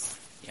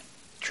 Yeah,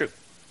 true.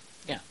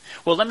 Yeah.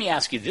 Well, let me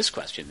ask you this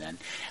question then.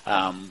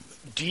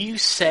 Do you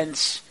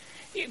sense...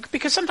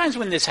 Because sometimes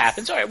when this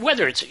happens, or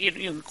whether it's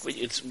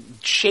it's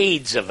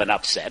shades of an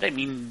upset, I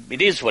mean,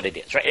 it is what it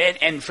is, right?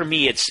 And for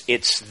me,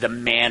 it's the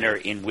manner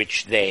in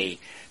which they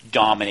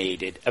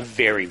dominated a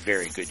very,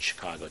 very good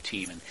Chicago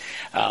team.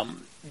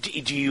 And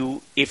do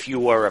you, if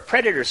you are a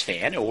Predators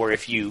fan, or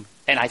if you,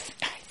 and I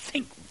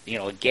think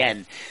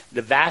again,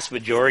 the vast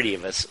majority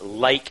of us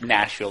like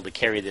Nashville to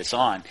carry this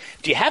on.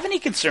 Do you have any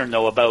concern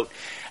though about,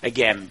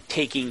 again,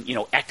 taking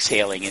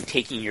exhaling and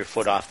taking your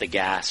foot off the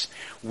gas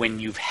when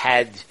you've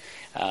had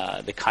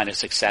the kind of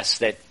success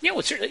that,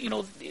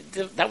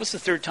 that was the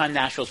third time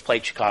Nashville's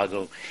played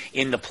Chicago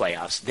in the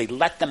playoffs. They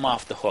let them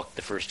off the hook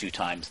the first 2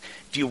 times.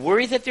 Do you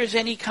worry that there's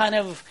any kind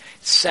of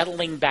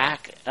settling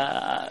back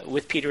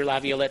with Peter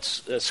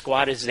Laviolette's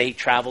squad as they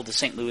travel to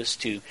St. Louis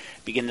to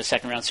begin the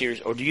second round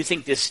series? Or do you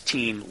think this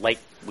team, like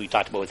we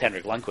talked about with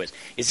Henrik Lundqvist,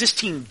 is this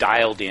team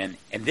dialed in,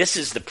 and this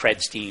is the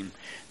Preds team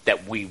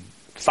that we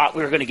thought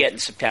we were going to get in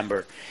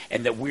September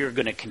and that we're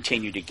going to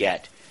continue to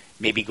get,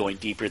 maybe going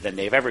deeper than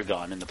they've ever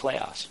gone in the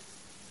playoffs?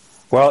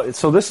 Well,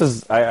 so this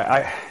is,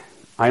 I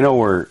know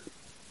we're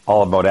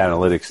all about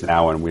analytics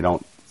now and we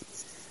don't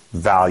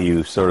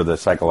value sort of the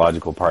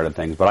psychological part of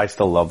things, but I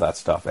still love that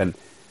stuff. And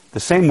the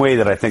same way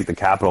that I think the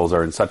Capitals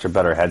are in such a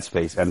better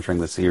headspace entering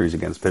the series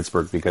against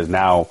Pittsburgh, because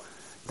now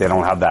they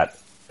don't have that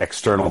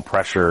external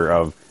pressure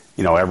of,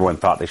 everyone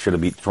thought they should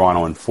have beat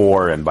Toronto in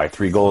 4 and by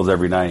 3 goals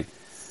every night.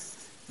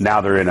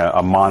 Now they're in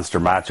a monster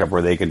matchup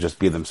where they can just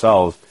be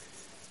themselves.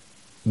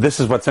 This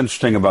is what's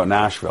interesting about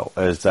Nashville,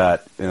 is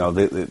that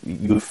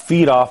you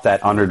feed off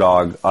that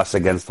underdog, us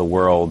against the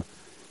world,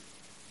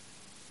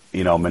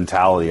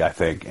 mentality, I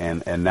think,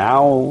 and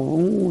now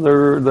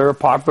they're a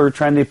popular,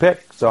 trendy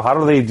pick. So how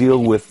do they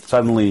deal with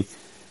suddenly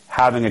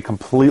having a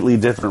completely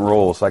different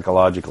role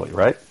psychologically,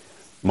 right?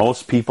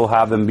 Most people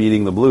have them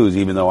beating the Blues,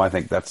 even though I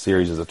think that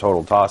series is a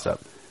total toss-up.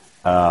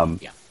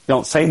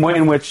 Same way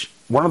in which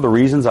one of the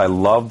reasons I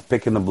loved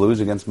picking the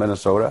Blues against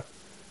Minnesota,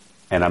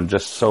 and I'm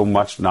just so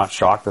much not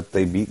shocked that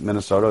they beat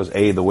Minnesota,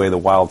 is the way the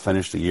Wild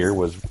finished the year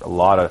was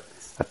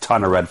a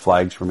ton of red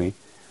flags for me.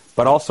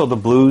 But also the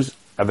Blues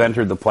have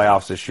entered the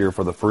playoffs this year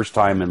for the first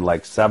time in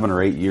like 7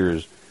 or 8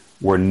 years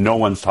where no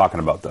one's talking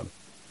about them.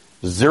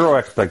 Zero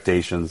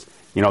expectations.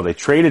 They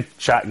traded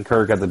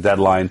Shattenkirk at the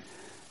deadline.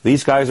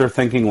 These guys are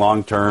thinking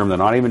long term. They're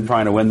not even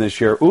trying to win this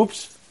year.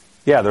 Oops.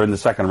 Yeah, they're in the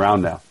second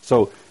round now.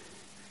 So,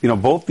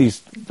 both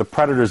the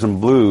Predators and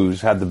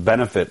Blues had the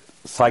benefit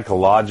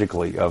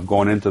psychologically of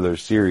going into their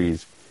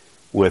series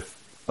with,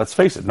 let's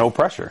face it, no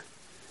pressure.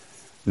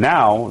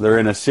 Now they're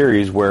in a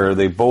series where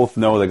they both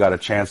know they got a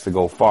chance to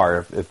go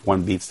far if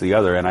one beats the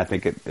other, and I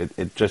think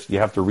it just, you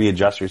have to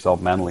readjust yourself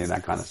mentally in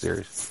that kind of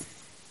series.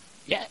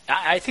 Yeah,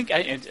 I think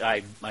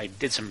I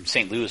did some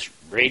St. Louis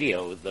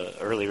radio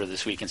earlier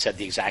this week and said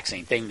the exact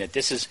same thing, that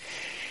this is,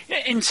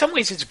 in some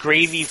ways, it's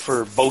gravy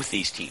for both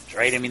these teams,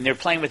 right? I mean, they're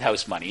playing with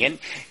house money,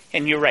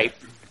 and you're right.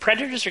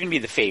 Predators are going to be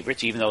the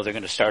favorites, even though they're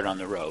going to start on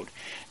the road.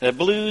 The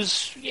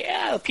Blues,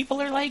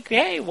 people are like,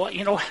 hey,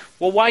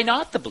 why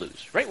not the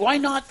Blues, right? Why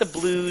not the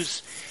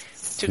Blues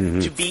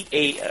to beat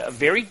a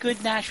very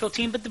good Nashville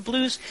team? But the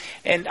Blues,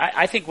 and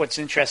I think what's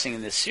interesting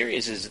in this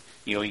series is,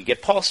 you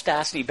get Paul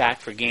Stastny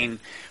back for Game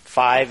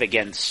 5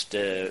 against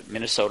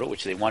Minnesota,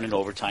 which they won in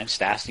overtime.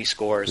 Stastny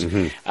scores.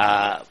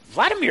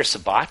 Vladimir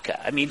Sobotka,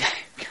 I mean,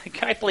 the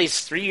guy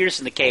plays 3 years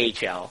in the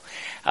KHL,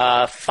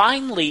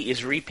 finally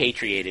is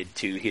repatriated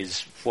to his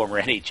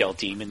former NHL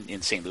team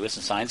in St. Louis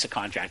and signs a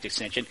contract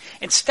extension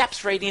and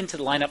steps right into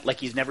the lineup like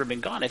he's never been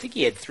gone. I think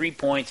he had 3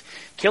 points,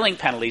 killing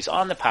penalties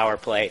on the power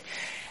play.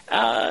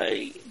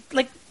 I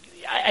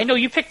know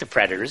you picked the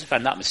Predators, if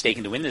I'm not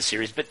mistaken, to win this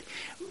series, but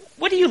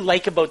what do you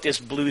like about this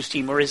Blues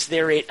team, or is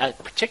there a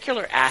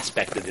particular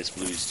aspect of this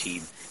Blues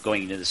team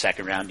going into the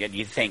second round and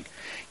you think,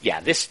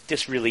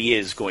 this really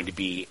is going to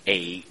be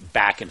a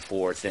back and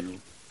forth and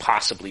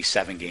possibly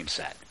 7-game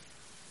set?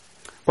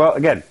 Well,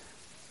 again,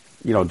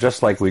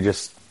 just like we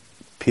just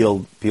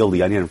peel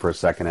the onion for a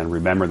second and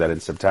remember that in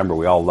September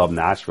we all love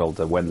Nashville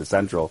to win the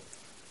Central,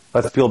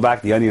 let's peel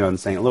back the onion on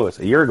St. Louis.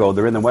 A year ago,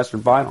 they're in the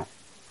Western Final.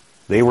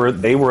 They were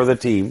the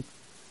team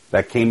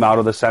that came out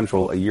of the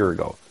Central a year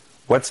ago.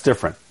 What's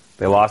different?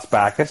 They lost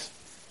Backes.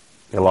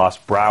 They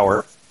lost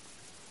Brouwer.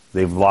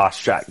 They've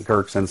lost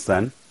Shattenkirk since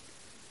then.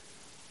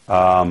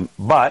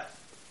 But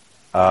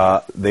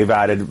they've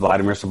added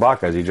Vladimir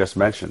Sobotka, as you just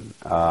mentioned.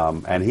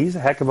 And he's a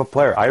heck of a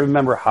player. I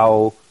remember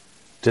how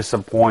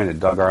disappointed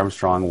Doug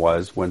Armstrong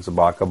was when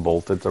Sobotka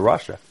bolted to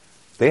Russia.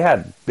 They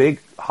had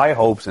high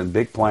hopes and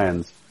big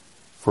plans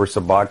for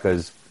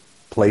Sobotka's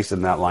place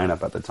in that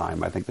lineup at the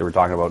time. I think they were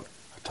talking about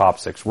a top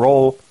 6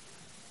 role.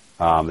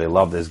 They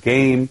loved his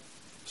game.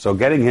 So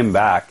getting him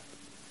back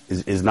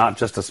is not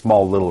just a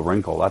small little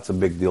wrinkle. That's a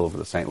big deal for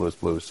the St. Louis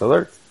Blues.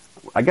 So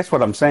I guess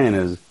what I'm saying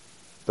is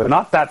they're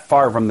not that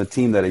far from the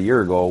team that a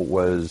year ago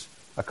was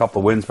a couple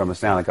of wins from a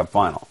Stanley Cup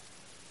final.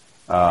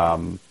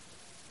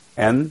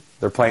 And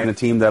they're playing a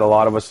team that a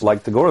lot of us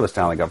liked to go to the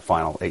Stanley Cup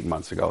final 8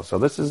 months ago. So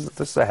this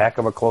is a heck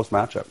of a close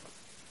matchup.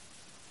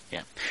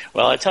 Yeah.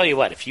 Well, I tell you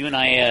what, if you and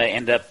I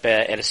end up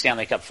at a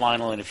Stanley Cup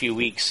final in a few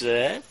weeks,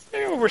 there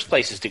are worse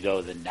places to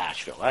go than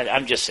Nashville.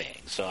 I'm just saying.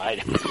 So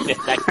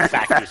that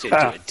factors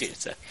into it, too.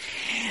 So,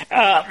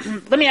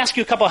 let me ask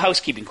you a couple of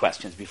housekeeping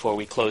questions before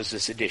we close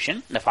this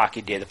edition of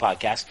Hockey Day of the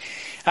podcast.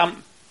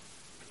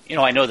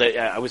 I know that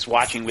I was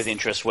watching with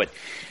interest what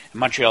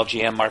Montreal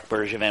GM Marc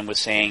Bergevin was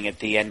saying at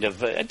the end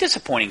of a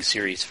disappointing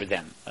series for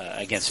them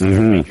against the New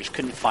York Rangers.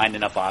 Couldn't find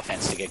enough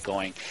offense to get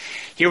going.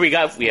 Here we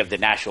have the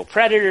Nashville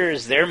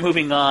Predators. They're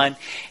moving on.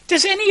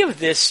 Does any of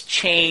this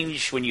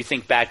change when you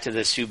think back to the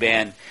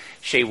Subban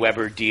Shea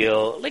Weber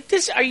deal? Like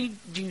this,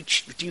 do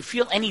you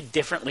feel any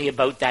differently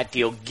about that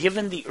deal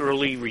given the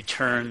early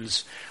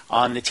returns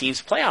on the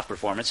team's playoff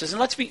performances? And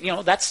let's be,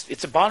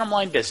 it's a bottom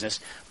line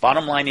business.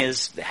 Bottom line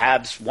is the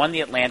Habs won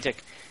the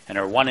Atlantic and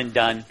are one and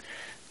done.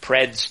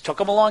 Preds took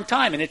him a long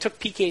time, and it took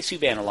PK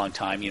Subban a long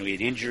time. He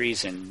had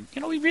injuries, and he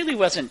really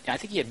wasn't. I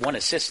think he had 1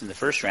 assist in the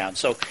first round,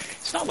 so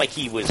it's not like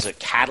he was a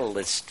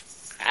catalyst.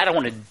 I don't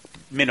want to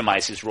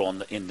minimize his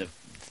role in the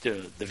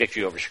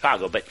victory over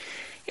Chicago, but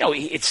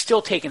it's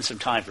still taken some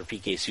time for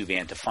PK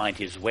Subban to find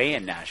his way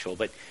in Nashville.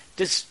 But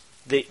does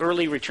the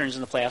early returns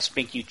in the playoffs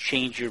make you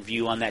change your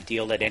view on that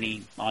deal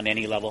on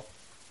any level?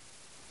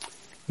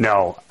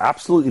 No,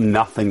 absolutely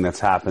nothing that's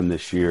happened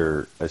this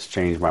year has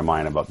changed my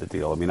mind about the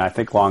deal. I mean, I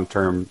think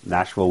long-term,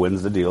 Nashville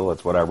wins the deal.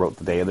 That's what I wrote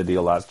the day of the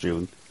deal last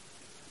June.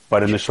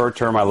 But in the short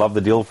term, I love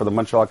the deal for the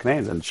Montreal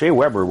Canadiens. And Shea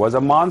Weber was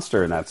a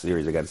monster in that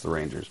series against the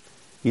Rangers.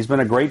 He's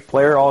been a great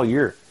player all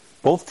year.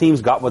 Both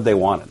teams got what they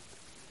wanted.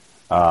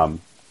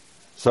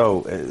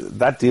 So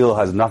that deal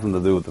has nothing to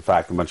do with the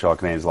fact the Montreal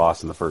Canadiens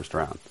lost in the first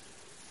round.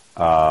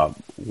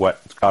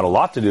 What's got a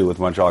lot to do with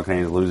Montreal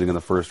Canadiens losing in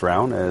the first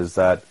round is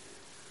that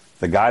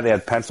the guy they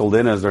had penciled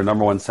in as their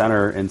number one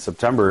center in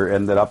September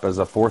ended up as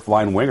a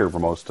fourth-line winger for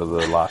most of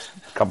the last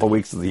couple of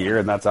weeks of the year,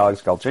 and that's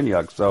Alex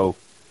Galchenyuk. So,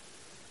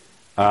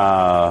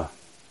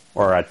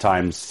 or at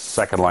times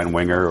second-line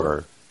winger,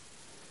 or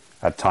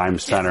at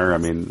times center. I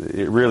mean,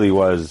 it really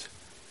was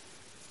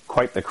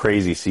quite the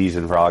crazy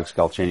season for Alex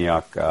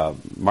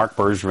Galchenyuk. Marc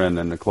Bergevin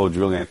and Claude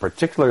Julien,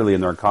 particularly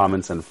in their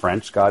comments in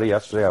French, Scotty,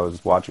 yesterday, I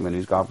was watching the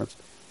news conference.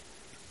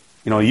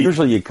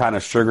 Usually you kind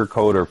of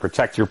sugarcoat or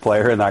protect your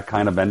player in that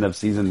kind of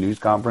end-of-season news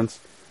conference.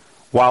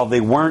 While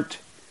they were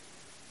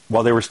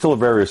still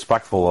very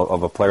respectful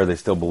of a player they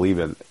still believe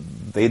in,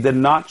 they did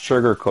not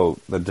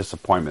sugarcoat the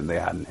disappointment they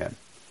had in him.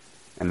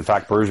 And in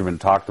fact, Bergevin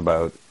talked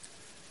about,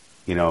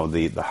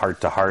 the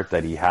heart-to-heart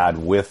that he had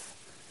with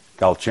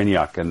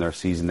Galchenyuk in their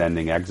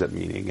season-ending exit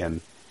meeting,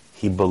 and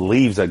he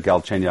believes that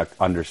Galchenyuk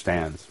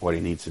understands what he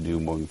needs to do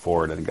moving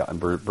forward. And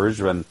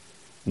Bergevin,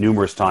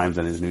 numerous times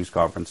in his news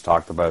conference,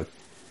 talked about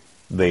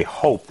they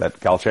hope that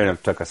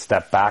Galchenyuk took a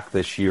step back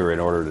this year in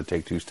order to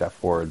take 2 steps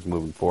forwards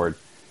moving forward.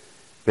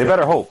 They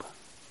better hope,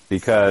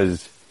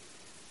 because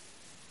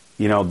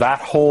that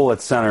hole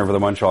at center for the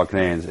Montreal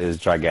Canadiens is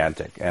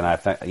gigantic, and I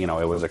think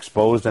it was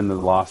exposed in the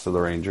loss to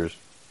the Rangers.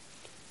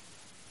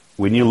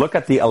 When you look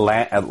at the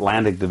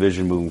Atlantic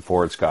Division moving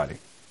forward, Scotty,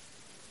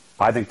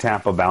 I think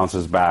Tampa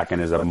bounces back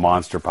and is a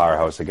monster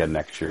powerhouse again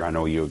next year. I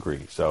know you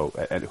agree. So,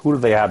 and who do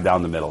they have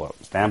down the middle?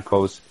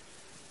 Stamkos,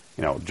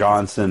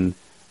 Johnson,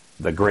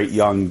 the great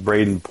young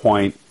Braden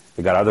Point.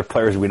 They got other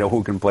players we know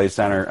who can play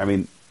center. I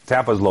mean,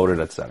 Tampa's loaded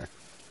at center,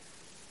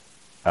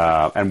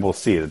 and we'll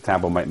see that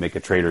Tampa might make a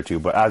trade or two.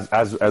 But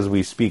as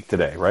we speak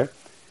today, right?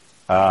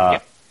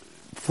 Yep.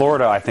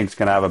 Florida, I think, is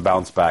going to have a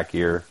bounce back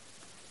year.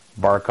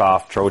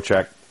 Barkov,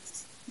 Trocheck,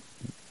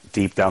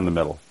 deep down the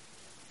middle.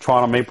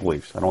 Toronto Maple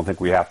Leafs. I don't think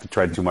we have to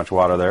tread too much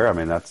water there. I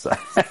mean, that's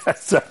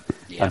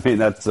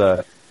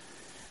where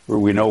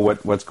we know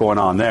what's going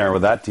on there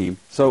with that team.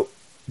 So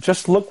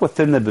just look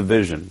within the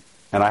division.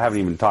 And I haven't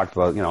even talked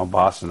about,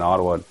 Boston,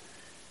 Ottawa.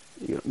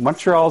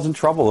 Montreal's in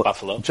trouble.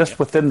 Buffalo. Just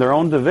within their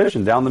own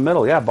division, down the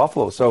middle. Yeah,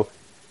 Buffalo. So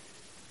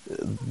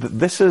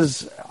this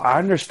is, I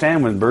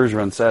understand when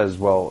Bergevin says,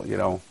 well,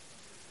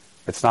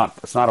 it's not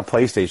a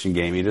PlayStation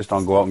game. You just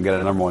don't go out and get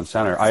a number one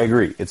center. I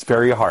agree. It's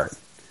very hard.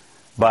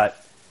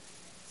 But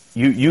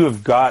you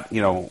have got,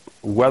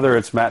 whether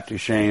it's Matt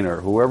Duchene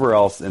or whoever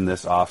else in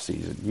this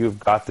offseason, you've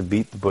got to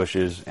beat the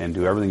bushes and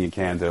do everything you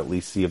can to at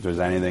least see if there's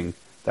anything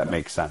that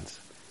makes sense.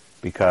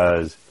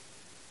 Because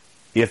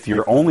if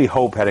your only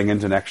hope heading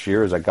into next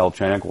year is that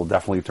Galchenyuk will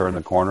definitely turn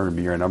the corner and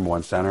be your number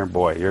one center,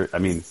 boy,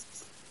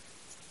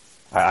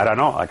 I don't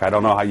know. I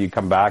don't know how you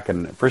come back.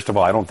 And first of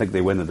all, I don't think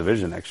they win the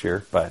division next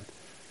year. But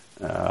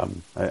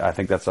I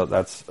think that's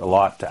a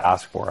lot to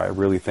ask for. I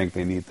really think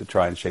they need to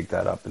try and shake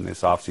that up in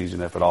this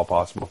offseason, if at all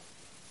possible.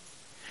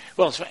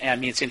 Well,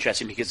 it's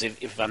interesting because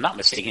if I'm not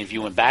mistaken, if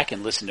you went back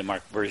and listened to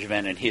Marc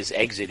Bergevin and his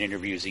exit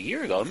interviews a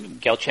year ago,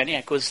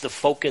 Galchenyuk was the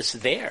focus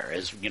there,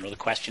 as the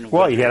question of.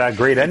 Well, he had a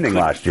great ending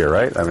last year,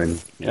 right?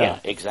 Yeah,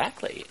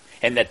 exactly.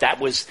 And that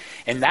was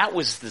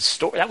the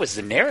story. That was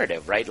the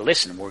narrative, right?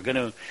 Listen, we're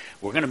gonna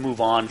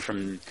move on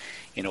from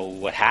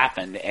what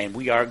happened, and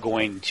we are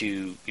going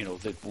to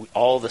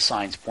all the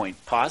signs point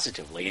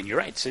positively. And you're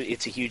right,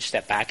 it's a huge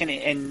step back.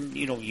 And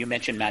you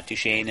mentioned Matt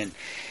Duchene, and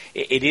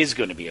it is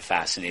going to be a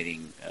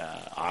fascinating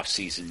off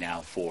season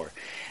now for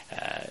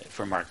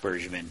Marc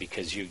Bergevin,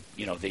 because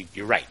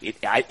you're right.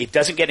 It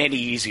doesn't get any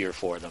easier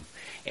for them,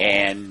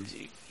 and.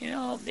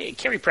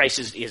 Carey Price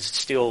is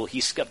still,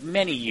 he's got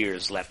many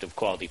years left of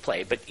quality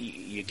play, but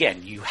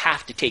again, you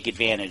have to take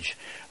advantage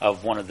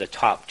of one of the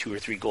top 2 or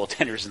 3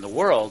 goaltenders in the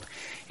world,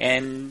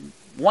 and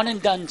one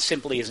and done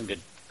simply isn't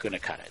going to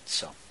cut it.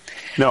 So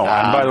no.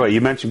 And by the way,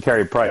 you mentioned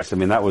Carey Price. I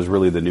mean, that was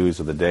really the news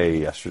of the day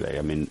yesterday.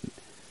 I mean,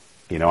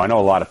 I know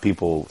a lot of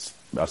people,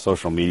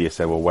 social media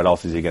said, well, what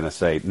else is he going to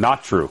say?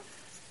 Not true.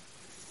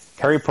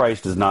 Carey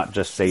Price does not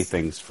just say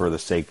things for the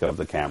sake of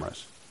the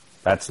cameras.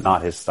 That's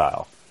not his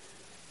style.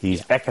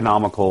 He's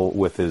economical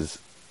with his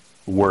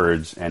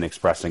words and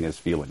expressing his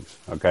feelings,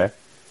 okay?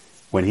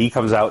 When he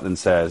comes out and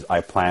says,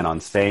 I plan on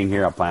staying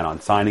here, I plan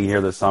on signing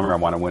here this summer, I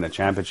want to win a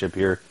championship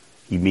here,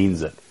 he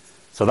means it.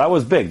 So that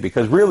was big,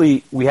 because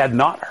really, we had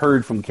not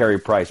heard from Carey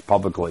Price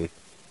publicly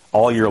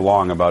all year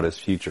long about his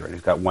future, and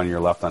he's got 1 year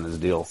left on his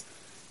deal.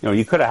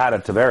 You could have had a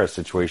Tavares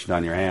situation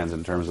on your hands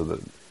in terms of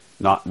the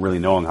not really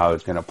knowing how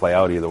it's going to play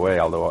out either way,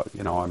 although,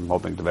 I'm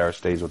hoping Tavares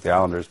stays with the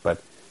Islanders.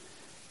 But,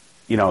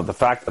 the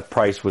fact that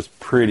Price was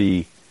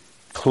pretty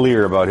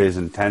clear about his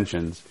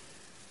intentions,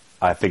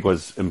 I think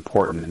was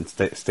important in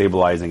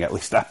stabilizing at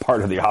least that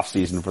part of the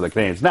offseason for the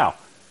Canadiens. Now,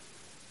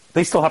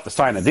 they still have to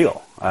sign a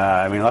deal.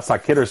 Let's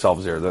not kid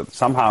ourselves here. That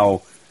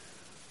somehow,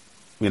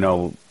 the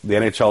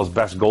NHL's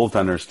best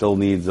goaltender still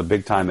needs a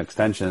big-time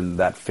extension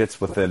that fits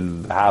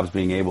within the Habs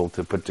being able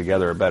to put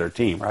together a better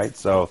team, right?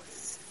 So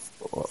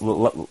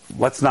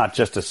let's not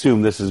just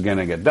assume this is going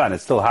to get done.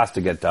 It still has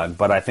to get done.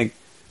 But I think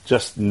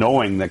just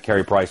knowing that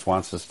Carey Price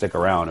wants to stick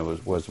around,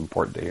 it was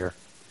important to hear.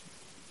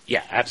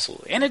 Yeah,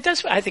 absolutely. And it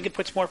does. I think it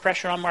puts more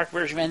pressure on Marc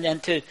Bergevin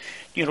and to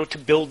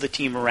build the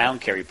team around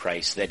Carey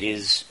Price. That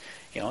is,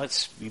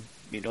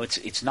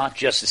 it's not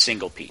just a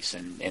single piece,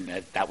 and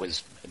that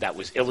was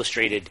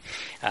illustrated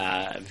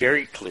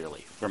very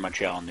clearly for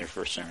Montreal in their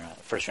first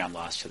round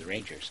loss to the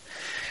Rangers.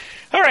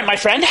 All right, my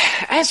friend.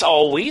 As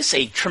always,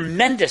 a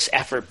tremendous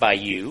effort by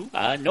you.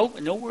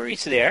 No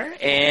worries there.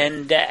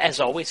 And as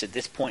always, at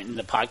this point in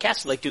the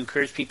podcast, I'd like to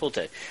encourage people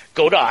to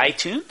go to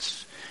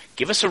iTunes,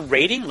 give us a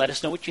rating, let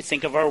us know what you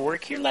think of our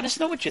work here, let us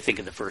know what you think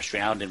of the first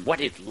round and what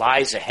it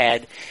lies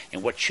ahead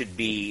and what should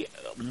be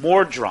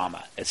more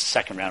drama as the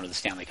second round of the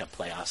Stanley Cup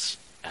playoffs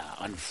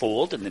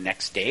unfold in the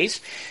next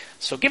days.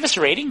 So give us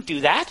a rating,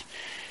 do that.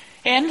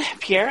 And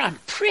Pierre, I'm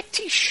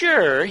pretty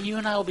sure you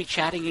and I will be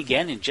chatting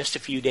again in just a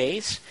few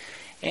days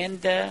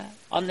and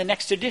on the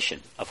next edition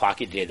of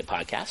Hockey Today, the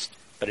podcast.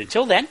 But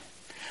until then,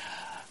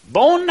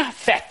 bon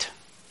fête.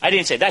 I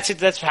didn't say that's it.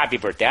 That's happy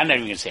birthday. I'm not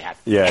even going to say happy.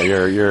 Yeah,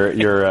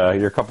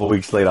 you're a couple of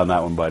weeks late on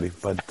that one, buddy.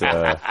 But good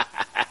enough.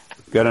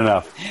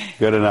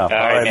 Good enough. All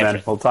right,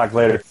 man. We'll talk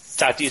later.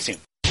 Talk to you soon.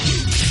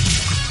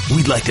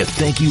 We'd like to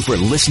thank you for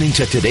listening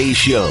to today's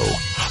show.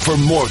 For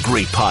more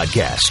great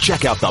podcasts,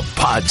 check out the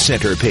Pod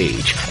Center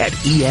page at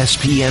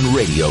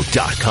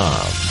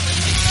ESPNradio.com.